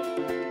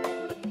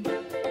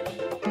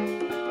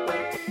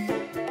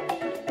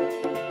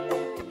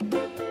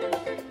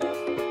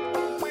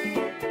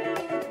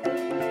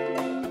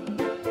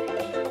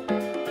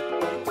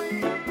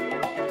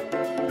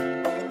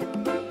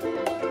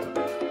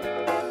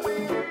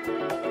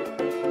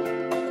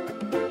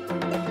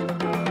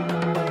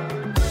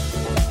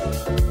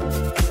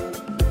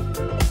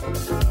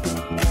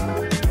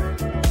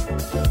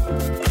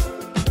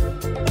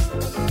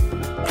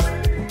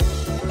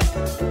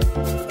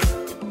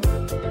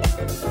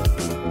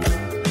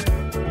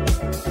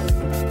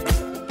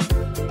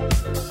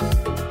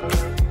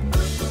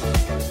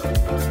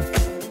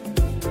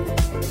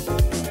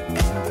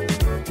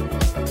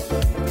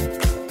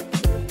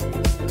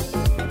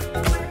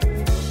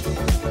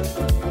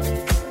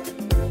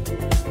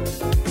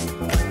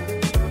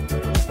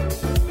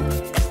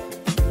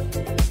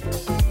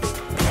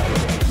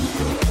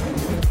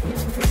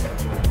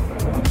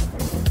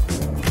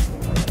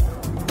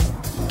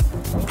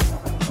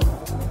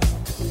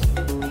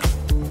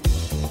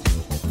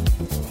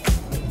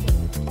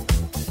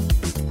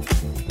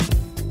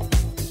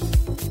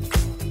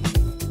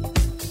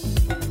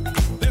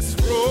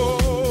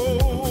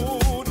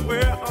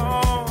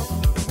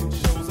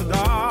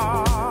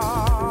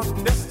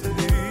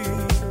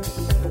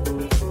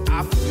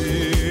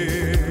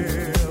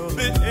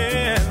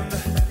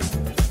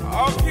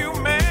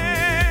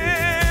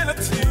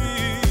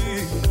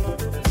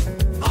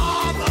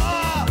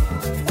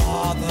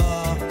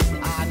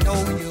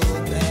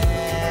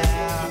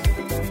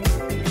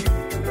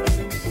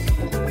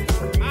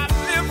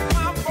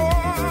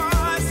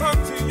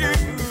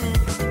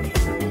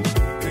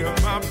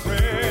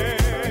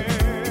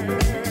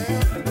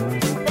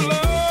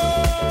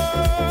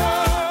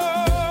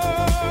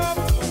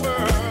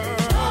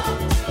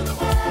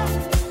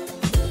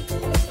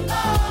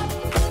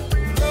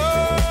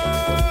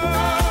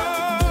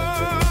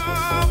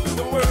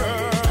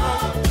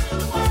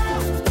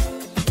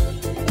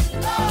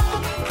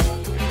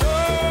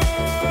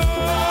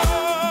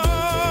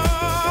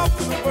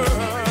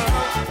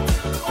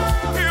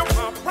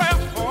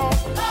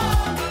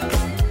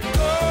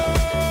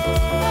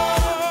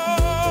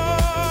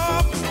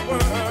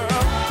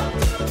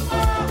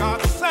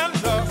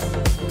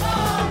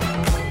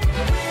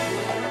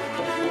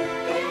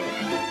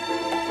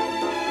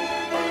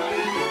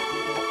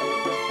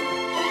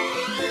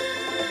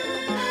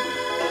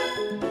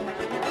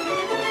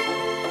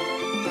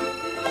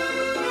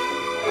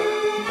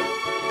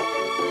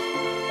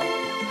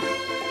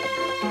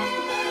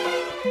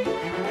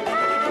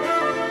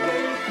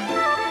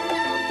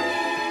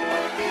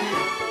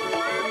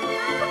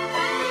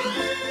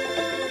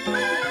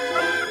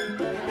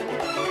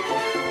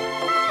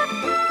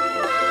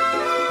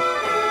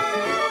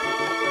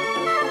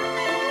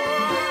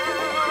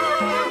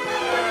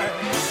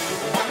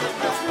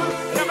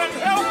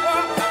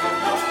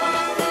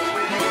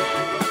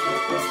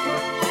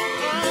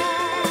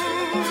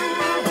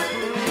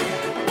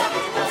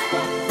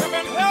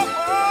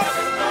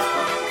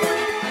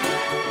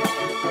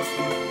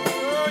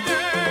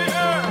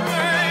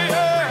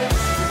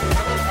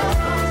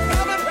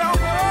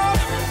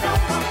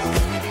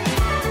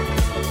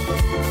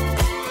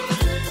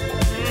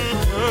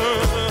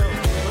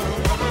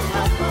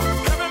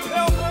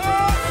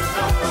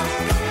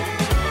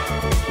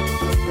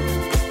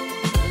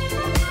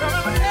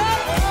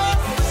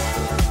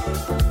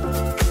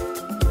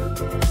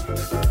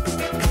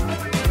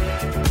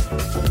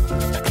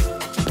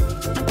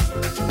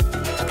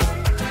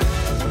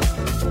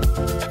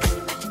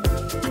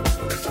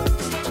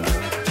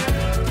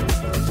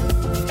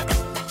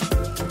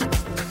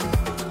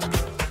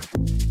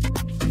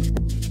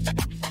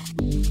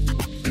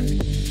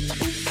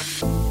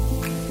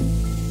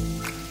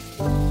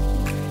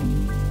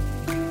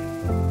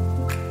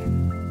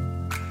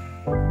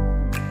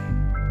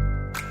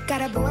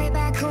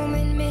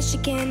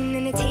 Michigan,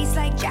 and it tastes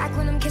like Jack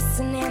when I'm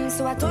kissing him.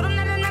 So I told him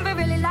that I never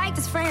really liked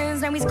his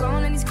friends. Now he's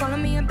gone and he's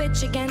calling me a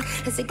bitch again.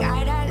 It's a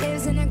guy that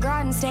lives in a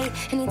garden state,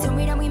 and he told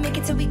me that we make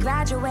it till we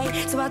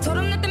graduate. So I told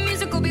him that the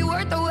music will be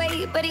worth the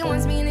wait, but he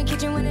wants me in the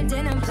kitchen when it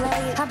didn't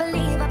play. I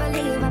believe that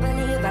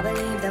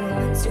we're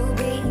meant to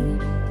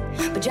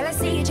be. But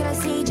jealousy,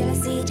 jealousy,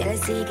 jealousy,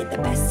 jealousy get the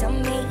best of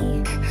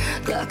me.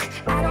 Look,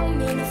 I don't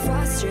mean to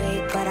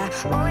frustrate, but I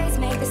always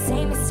make the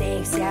same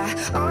mistakes. Yeah,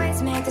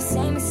 always make the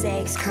same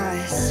mistakes,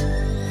 'cause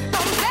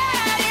I'm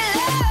bad at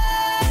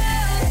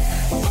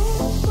love.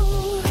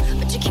 Ooh,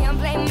 but you can't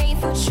blame me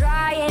for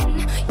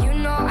trying. You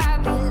know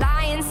I'd be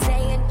lying,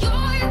 saying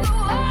you're the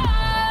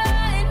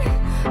one.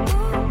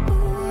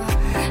 Ooh,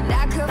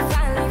 that could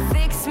finally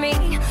fix me.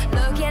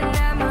 Looking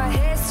at my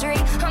history,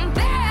 I'm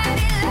bad.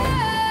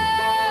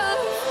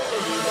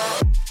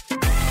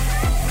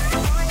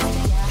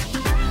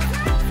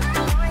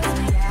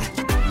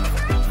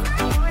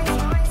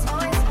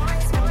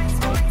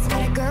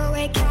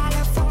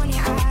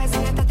 California eyes,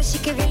 and I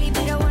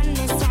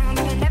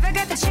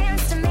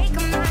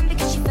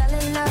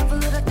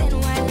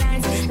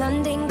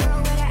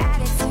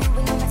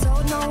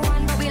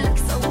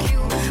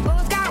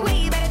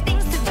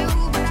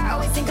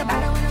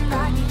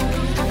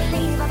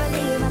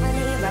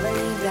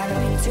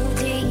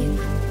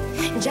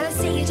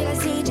Jealousy,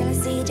 jealousy,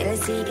 jealousy,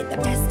 jealousy, get the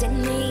best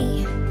in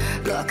me.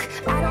 Look,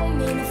 I don't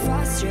mean to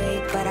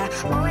frustrate, but I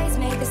always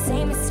make the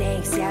same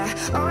mistakes, yeah.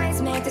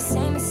 Always make the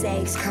same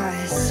mistakes,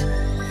 'cause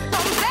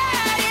I'm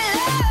bad in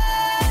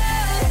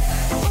love.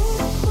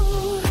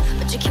 Ooh,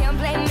 but you can't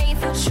blame me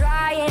for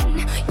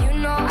trying. You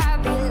know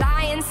I'd be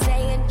lying,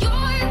 saying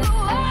you're the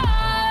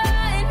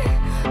one.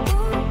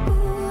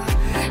 Ooh,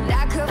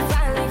 that could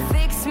finally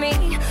fix me.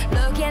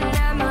 Looking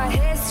at my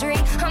history,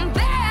 I'm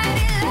bad.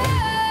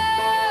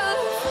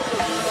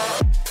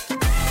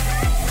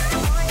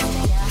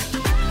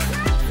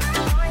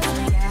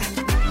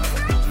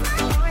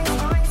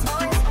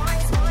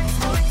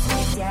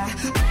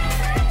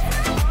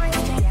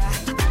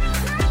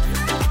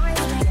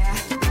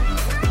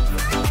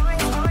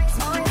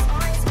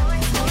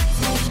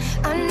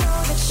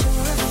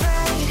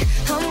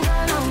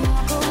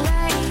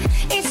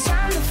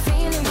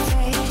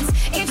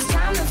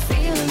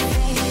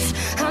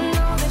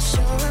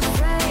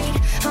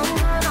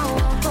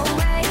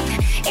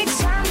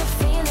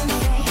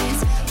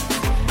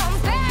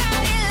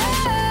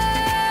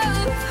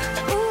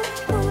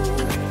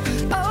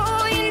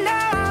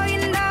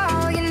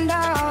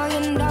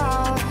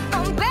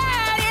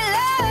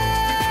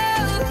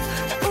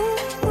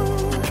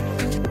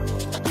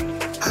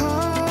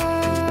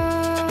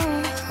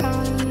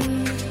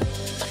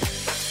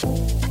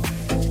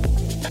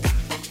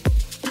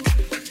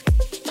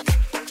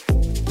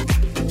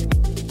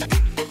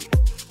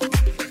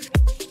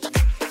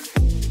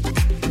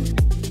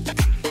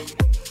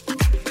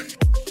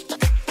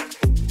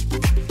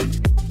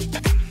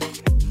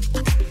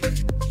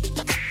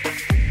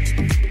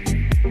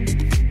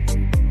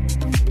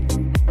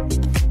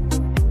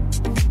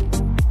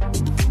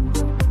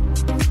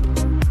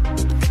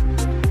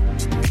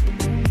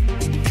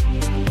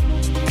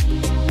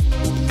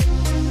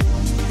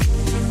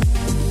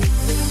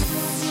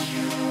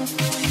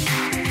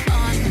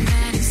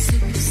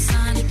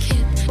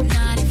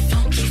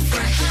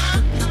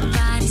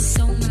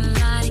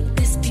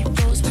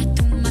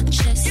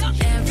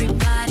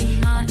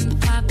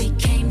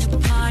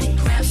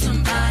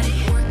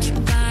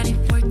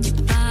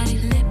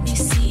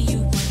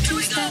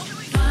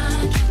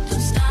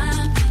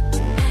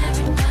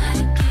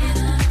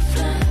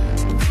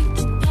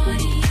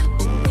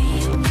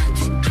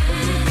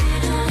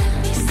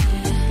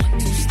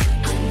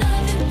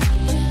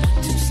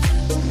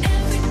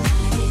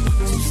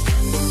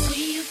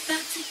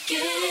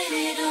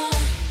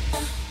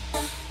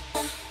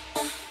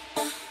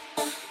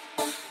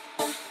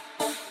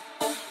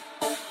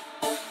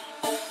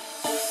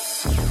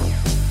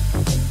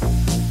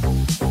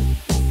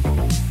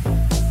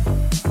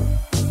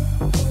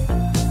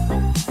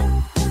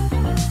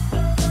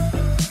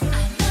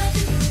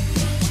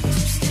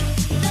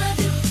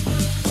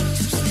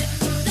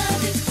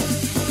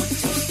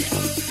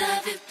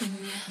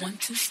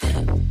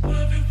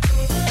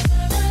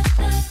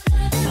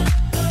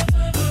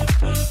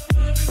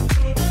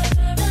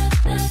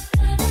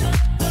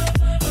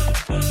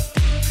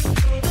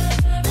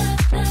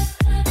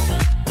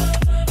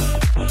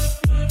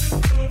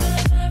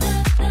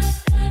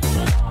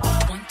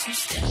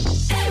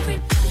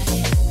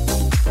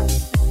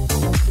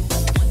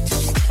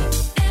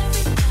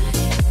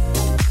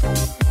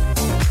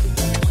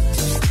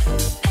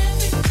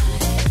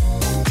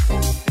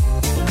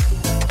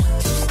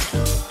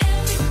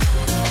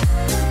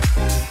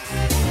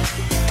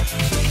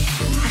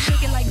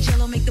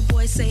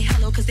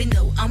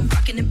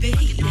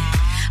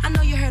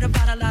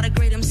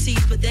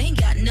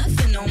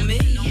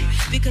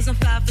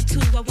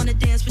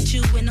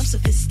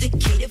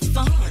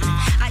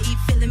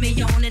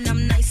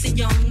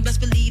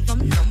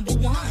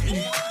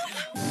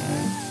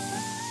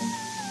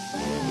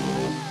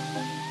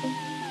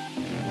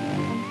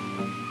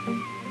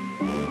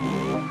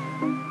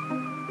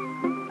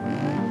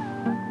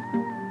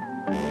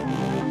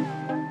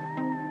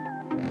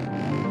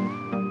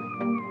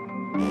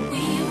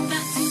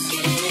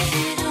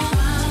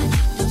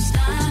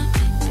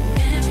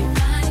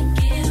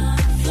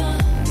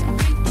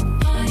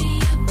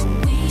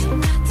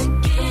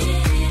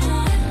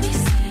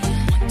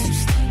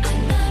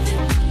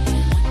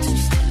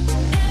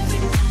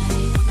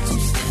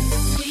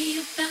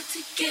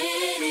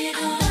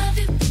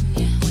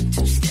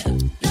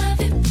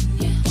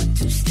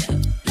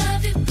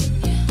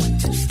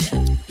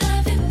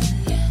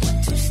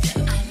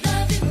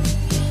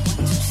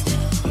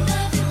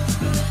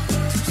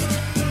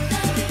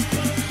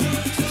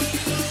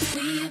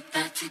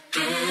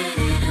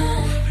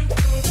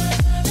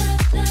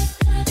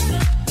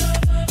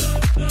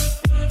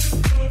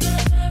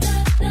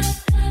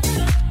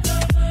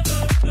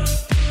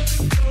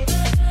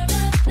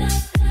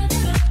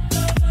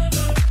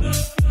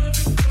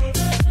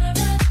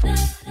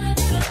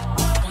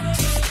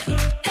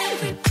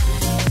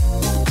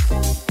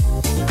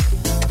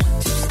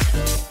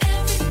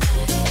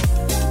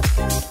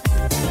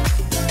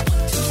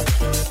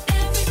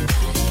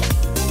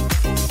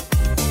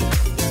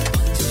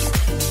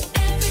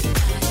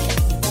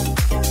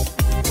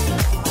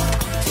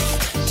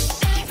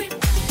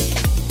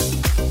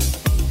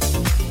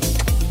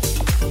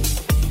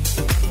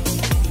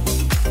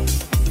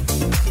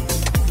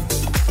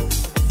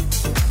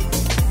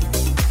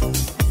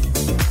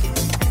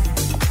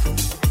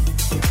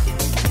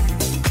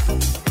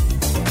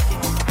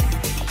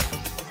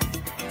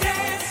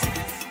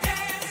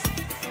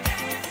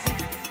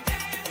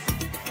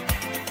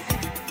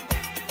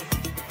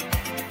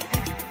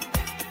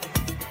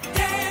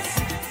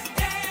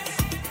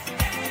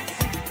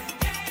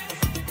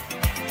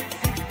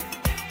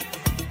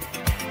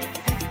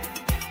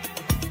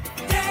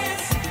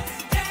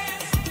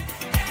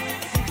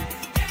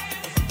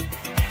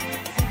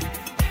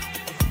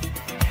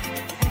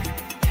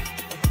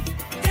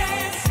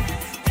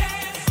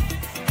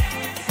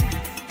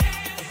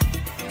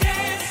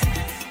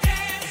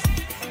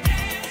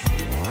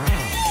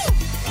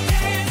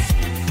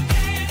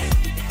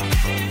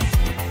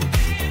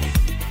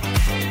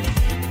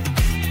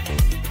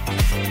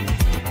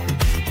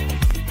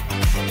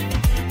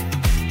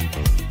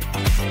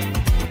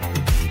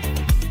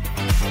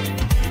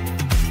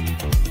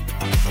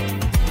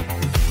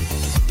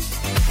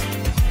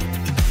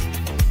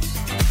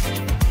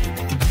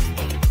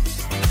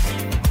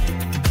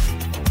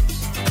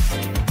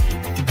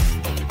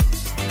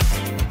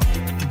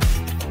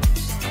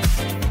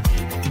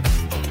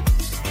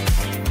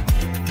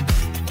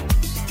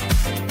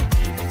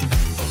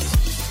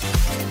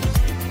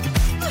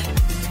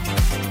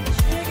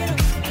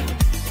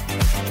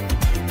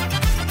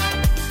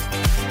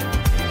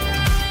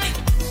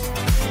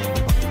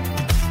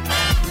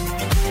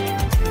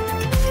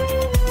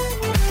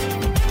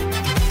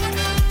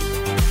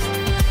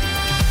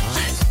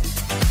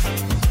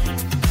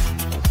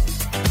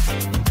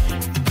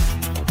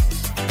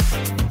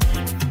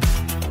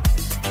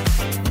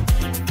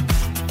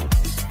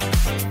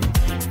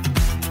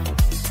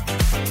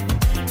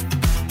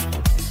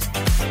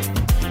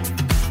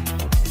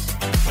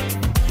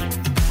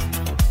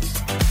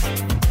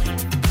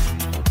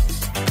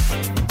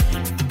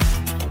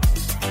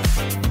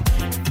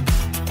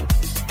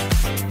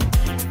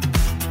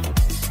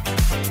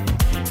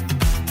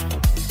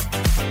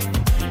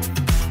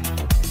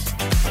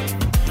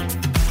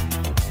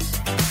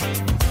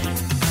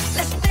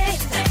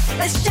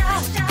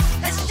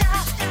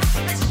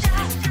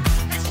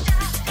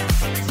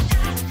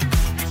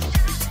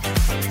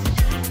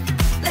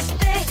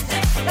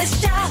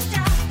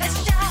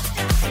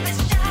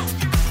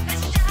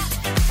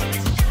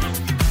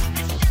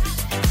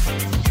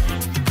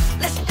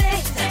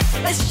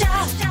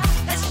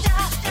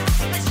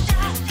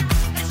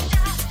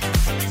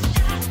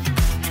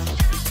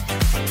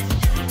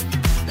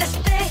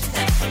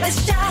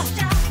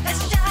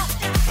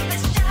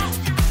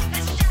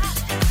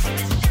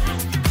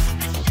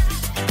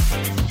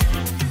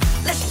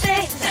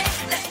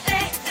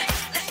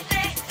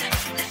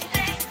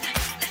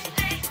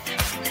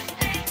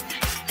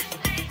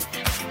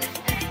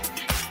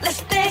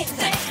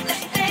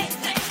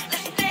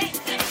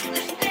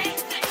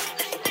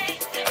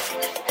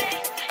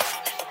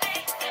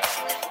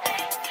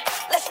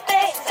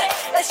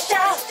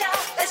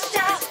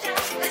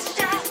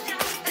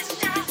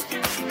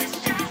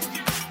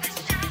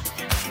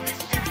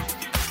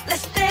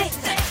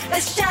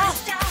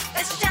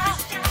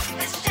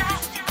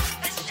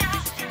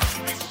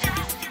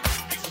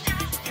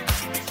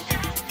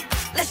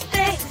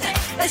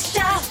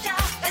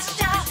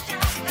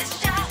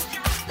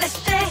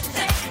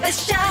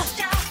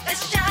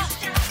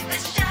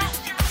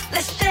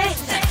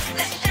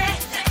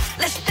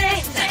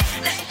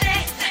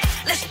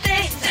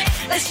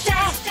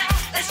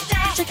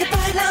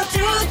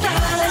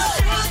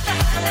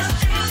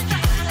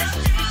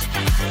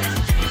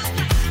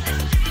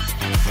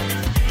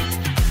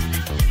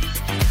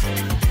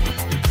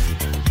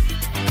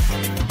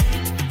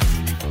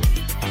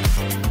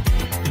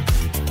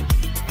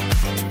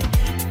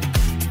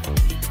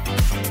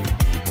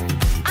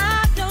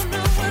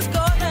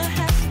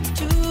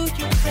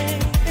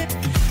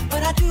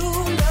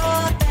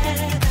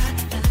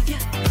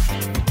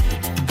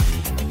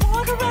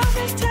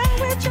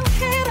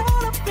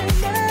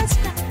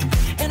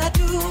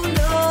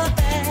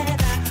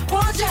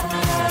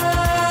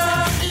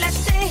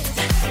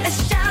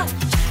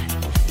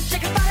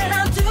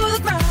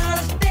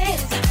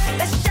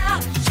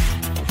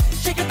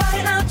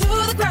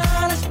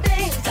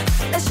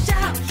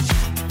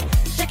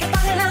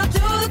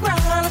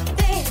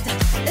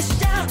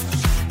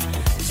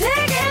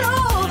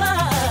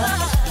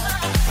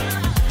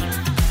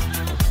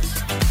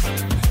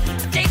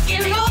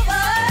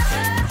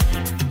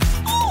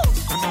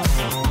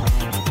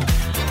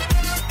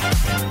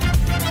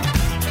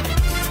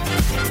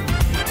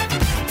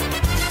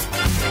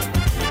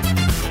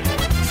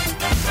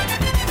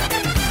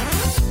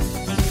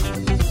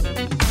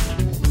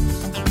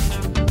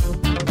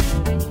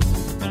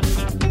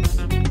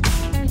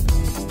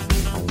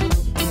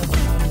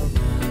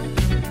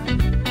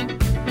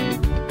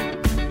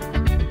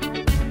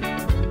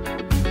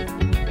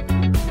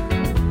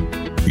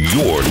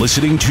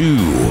 Listening to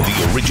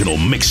the original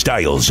mix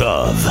styles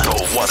of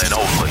the one and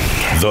only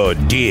The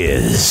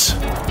Diz.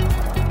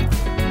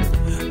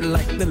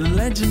 Like the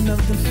legend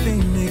of the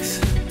Phoenix,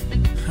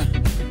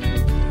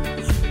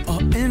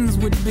 all ends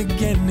with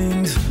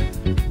beginnings.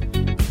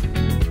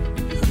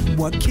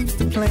 What keeps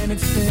the planet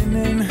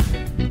spinning?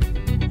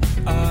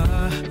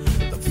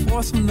 The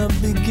force from the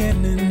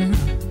beginning.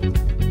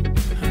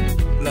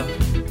 Love.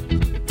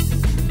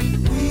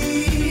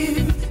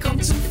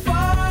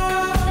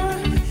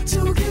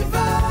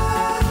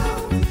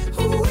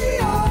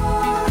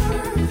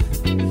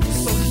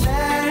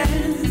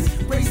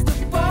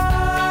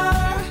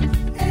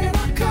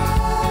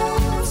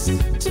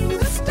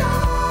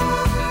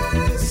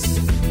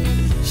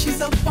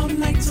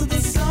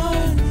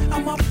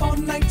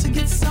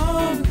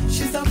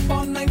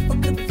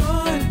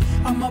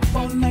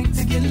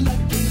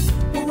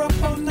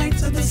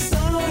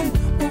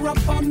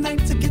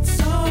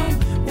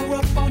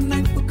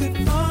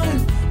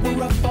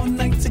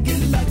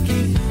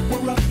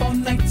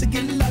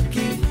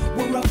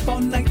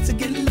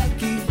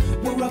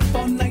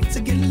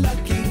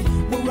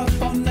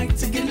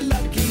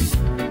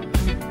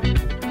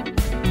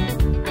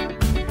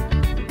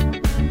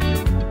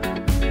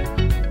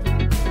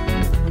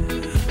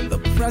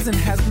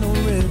 Has no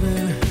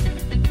ribbon.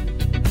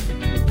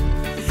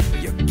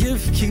 Your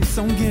gift keeps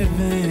on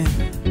giving.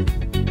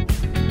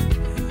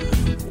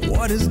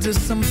 What is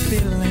this I'm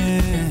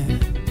feeling?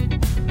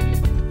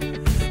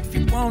 If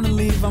you wanna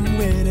leave, I'm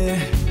with it.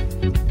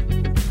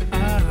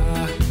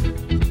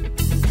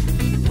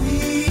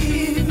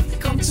 We've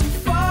come too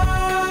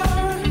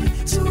far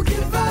to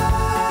give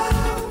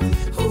up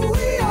who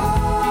we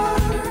are.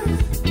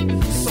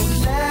 So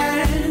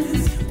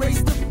let's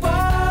raise the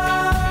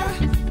bar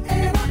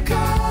and our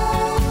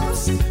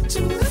cups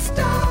to the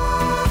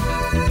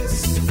stars.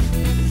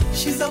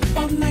 She's up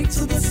all night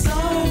to the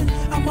sun.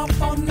 I'm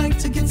up all night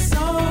to get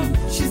some.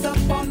 She's up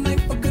all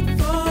night for good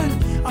fun.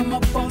 I'm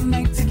up all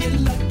night to get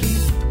lucky.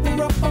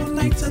 We're up all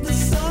night to the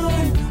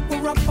sun.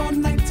 We're up all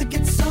night to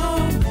get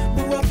some.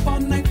 We're up all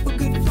night for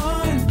good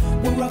fun.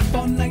 We're up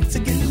all night to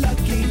get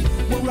lucky.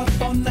 We're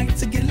up all night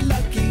to get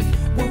lucky.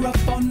 We're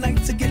up all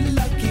night to get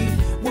lucky.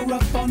 We're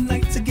up all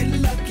night to get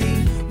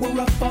lucky. We're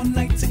up all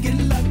night to get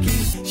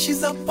lucky.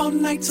 She's up all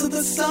night to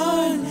the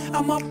sun.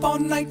 I'm up all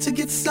night to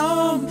get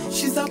some.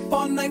 She's up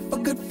all night for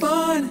good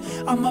fun.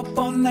 I'm up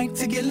all night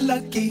to get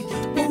lucky.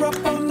 We're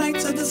up all night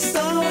to the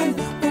sun.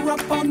 We're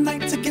up all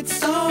night to get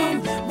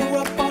some. We're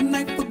up all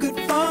night for good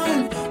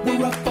fun.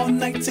 We're up all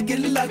night to get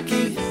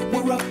lucky.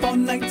 We're up all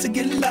night to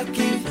get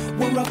lucky.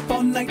 We're up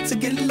all night to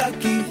get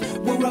lucky.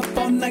 We're up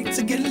all night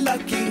to get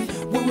lucky.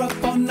 We're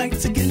up all night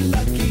to get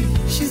lucky.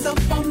 She's up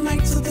all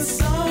night to the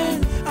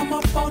sun. I'm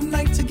up all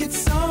night to get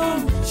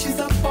some. She's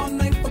up all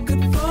night for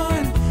good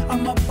fun.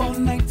 I'm up all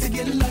night to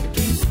get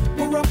lucky.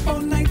 We're up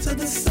all night to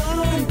the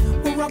sun.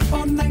 We're up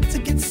all night to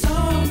get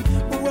some.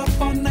 We're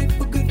up all night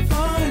for good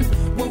fun.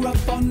 We're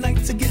up all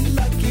night to get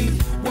lucky.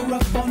 We're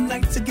up all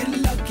night to get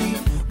lucky.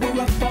 We're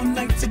up all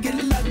night to get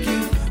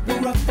lucky.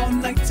 We're up all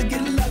night to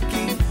get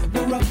lucky.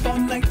 We're up all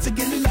night to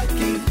get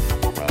lucky.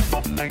 We're up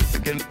all night to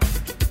get.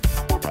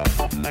 We're up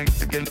all night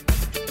to get.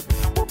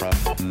 We're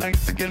up all night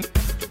to get.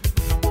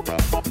 We're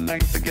up all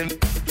night to get.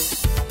 We're up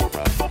all night to get. We're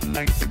up all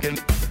night to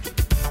get.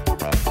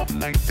 We're up all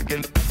night to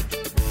get.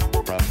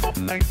 We're up all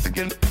night to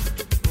get.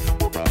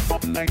 We're up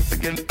all night to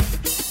get.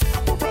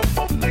 We're up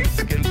all night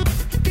to get.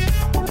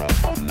 We're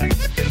up all night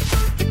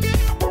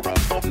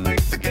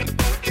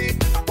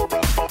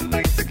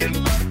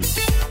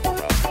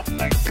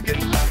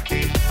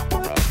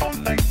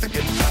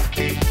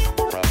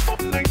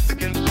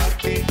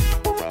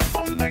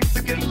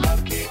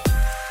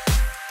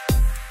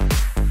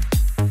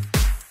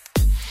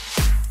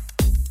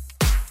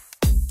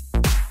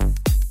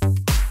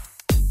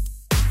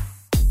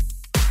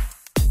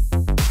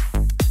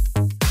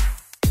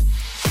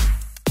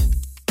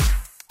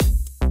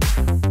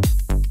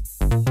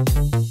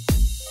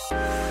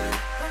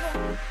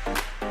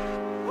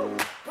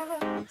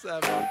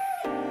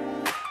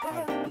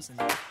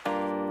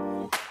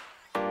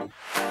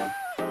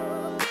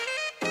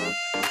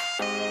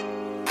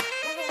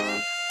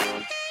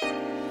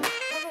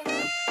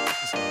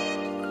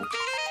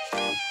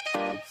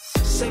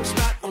Same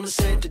spot on the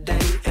set today,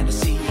 and I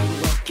see you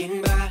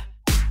walking by.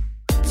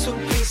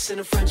 Two-piece in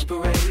a French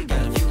parade,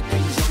 got a few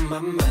things on my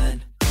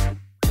mind.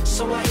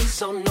 So I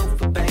ease on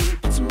over,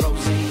 babe, put some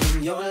rosé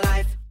in your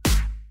life.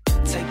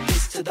 Take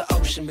this to the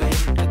ocean,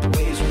 babe, let the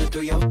waves run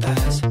through your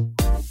thighs.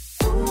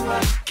 Ooh,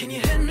 can you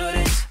handle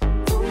this?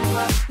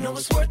 Ooh, know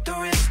it's worth the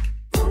risk.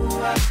 Ooh,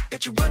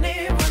 got you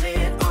running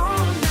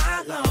all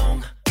night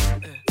long.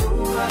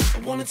 Ooh, I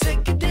wanna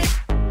take a dip.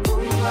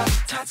 Ooh,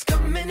 tide's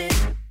coming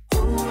in.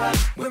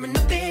 Wearing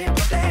nothing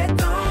but that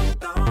thong.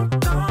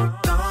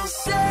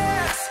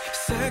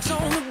 Sex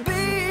on the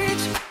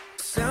beach,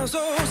 sounds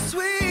so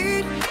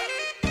sweet.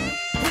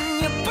 When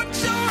you put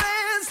your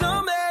hands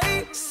on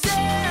me,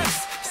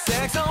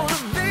 sex on the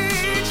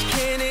beach,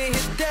 can it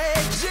hit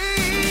that G?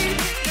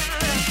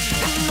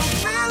 And I'm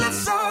feeling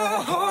so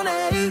horny.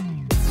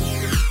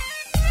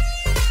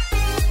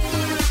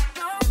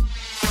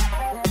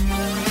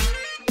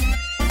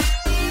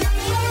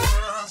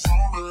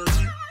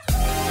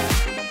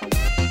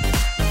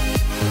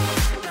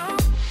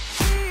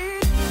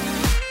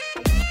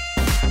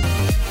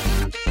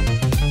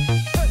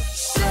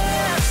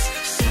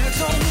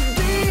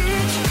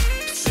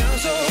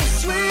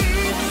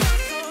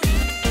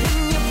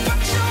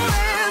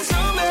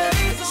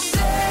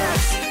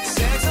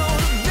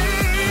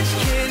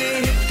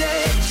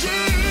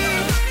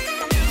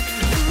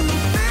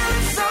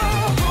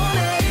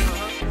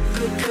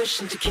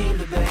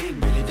 Tequila,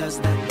 babe, really does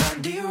that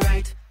body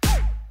right.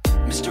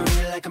 Mystery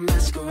like a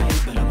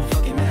masquerade, but I'ma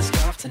fucking mask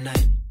off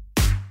tonight.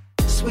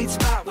 Sweet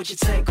spot, would you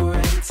take a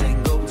ride?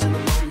 Tango till the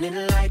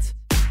morning light.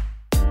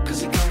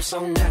 Cause it goes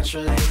so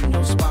naturally,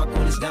 no spark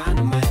when it's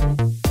dynamite.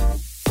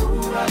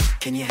 Ooh,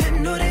 can you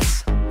handle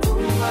this?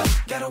 Ooh,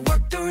 gotta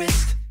work the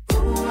wrist.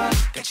 Ooh,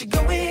 got you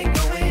going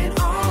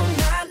all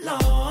night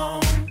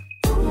long.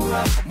 Ooh,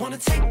 I wanna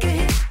take a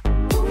hit.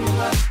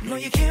 Ooh, no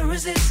you can't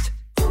resist.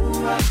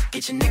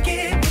 Get you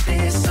naked with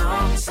this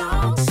song.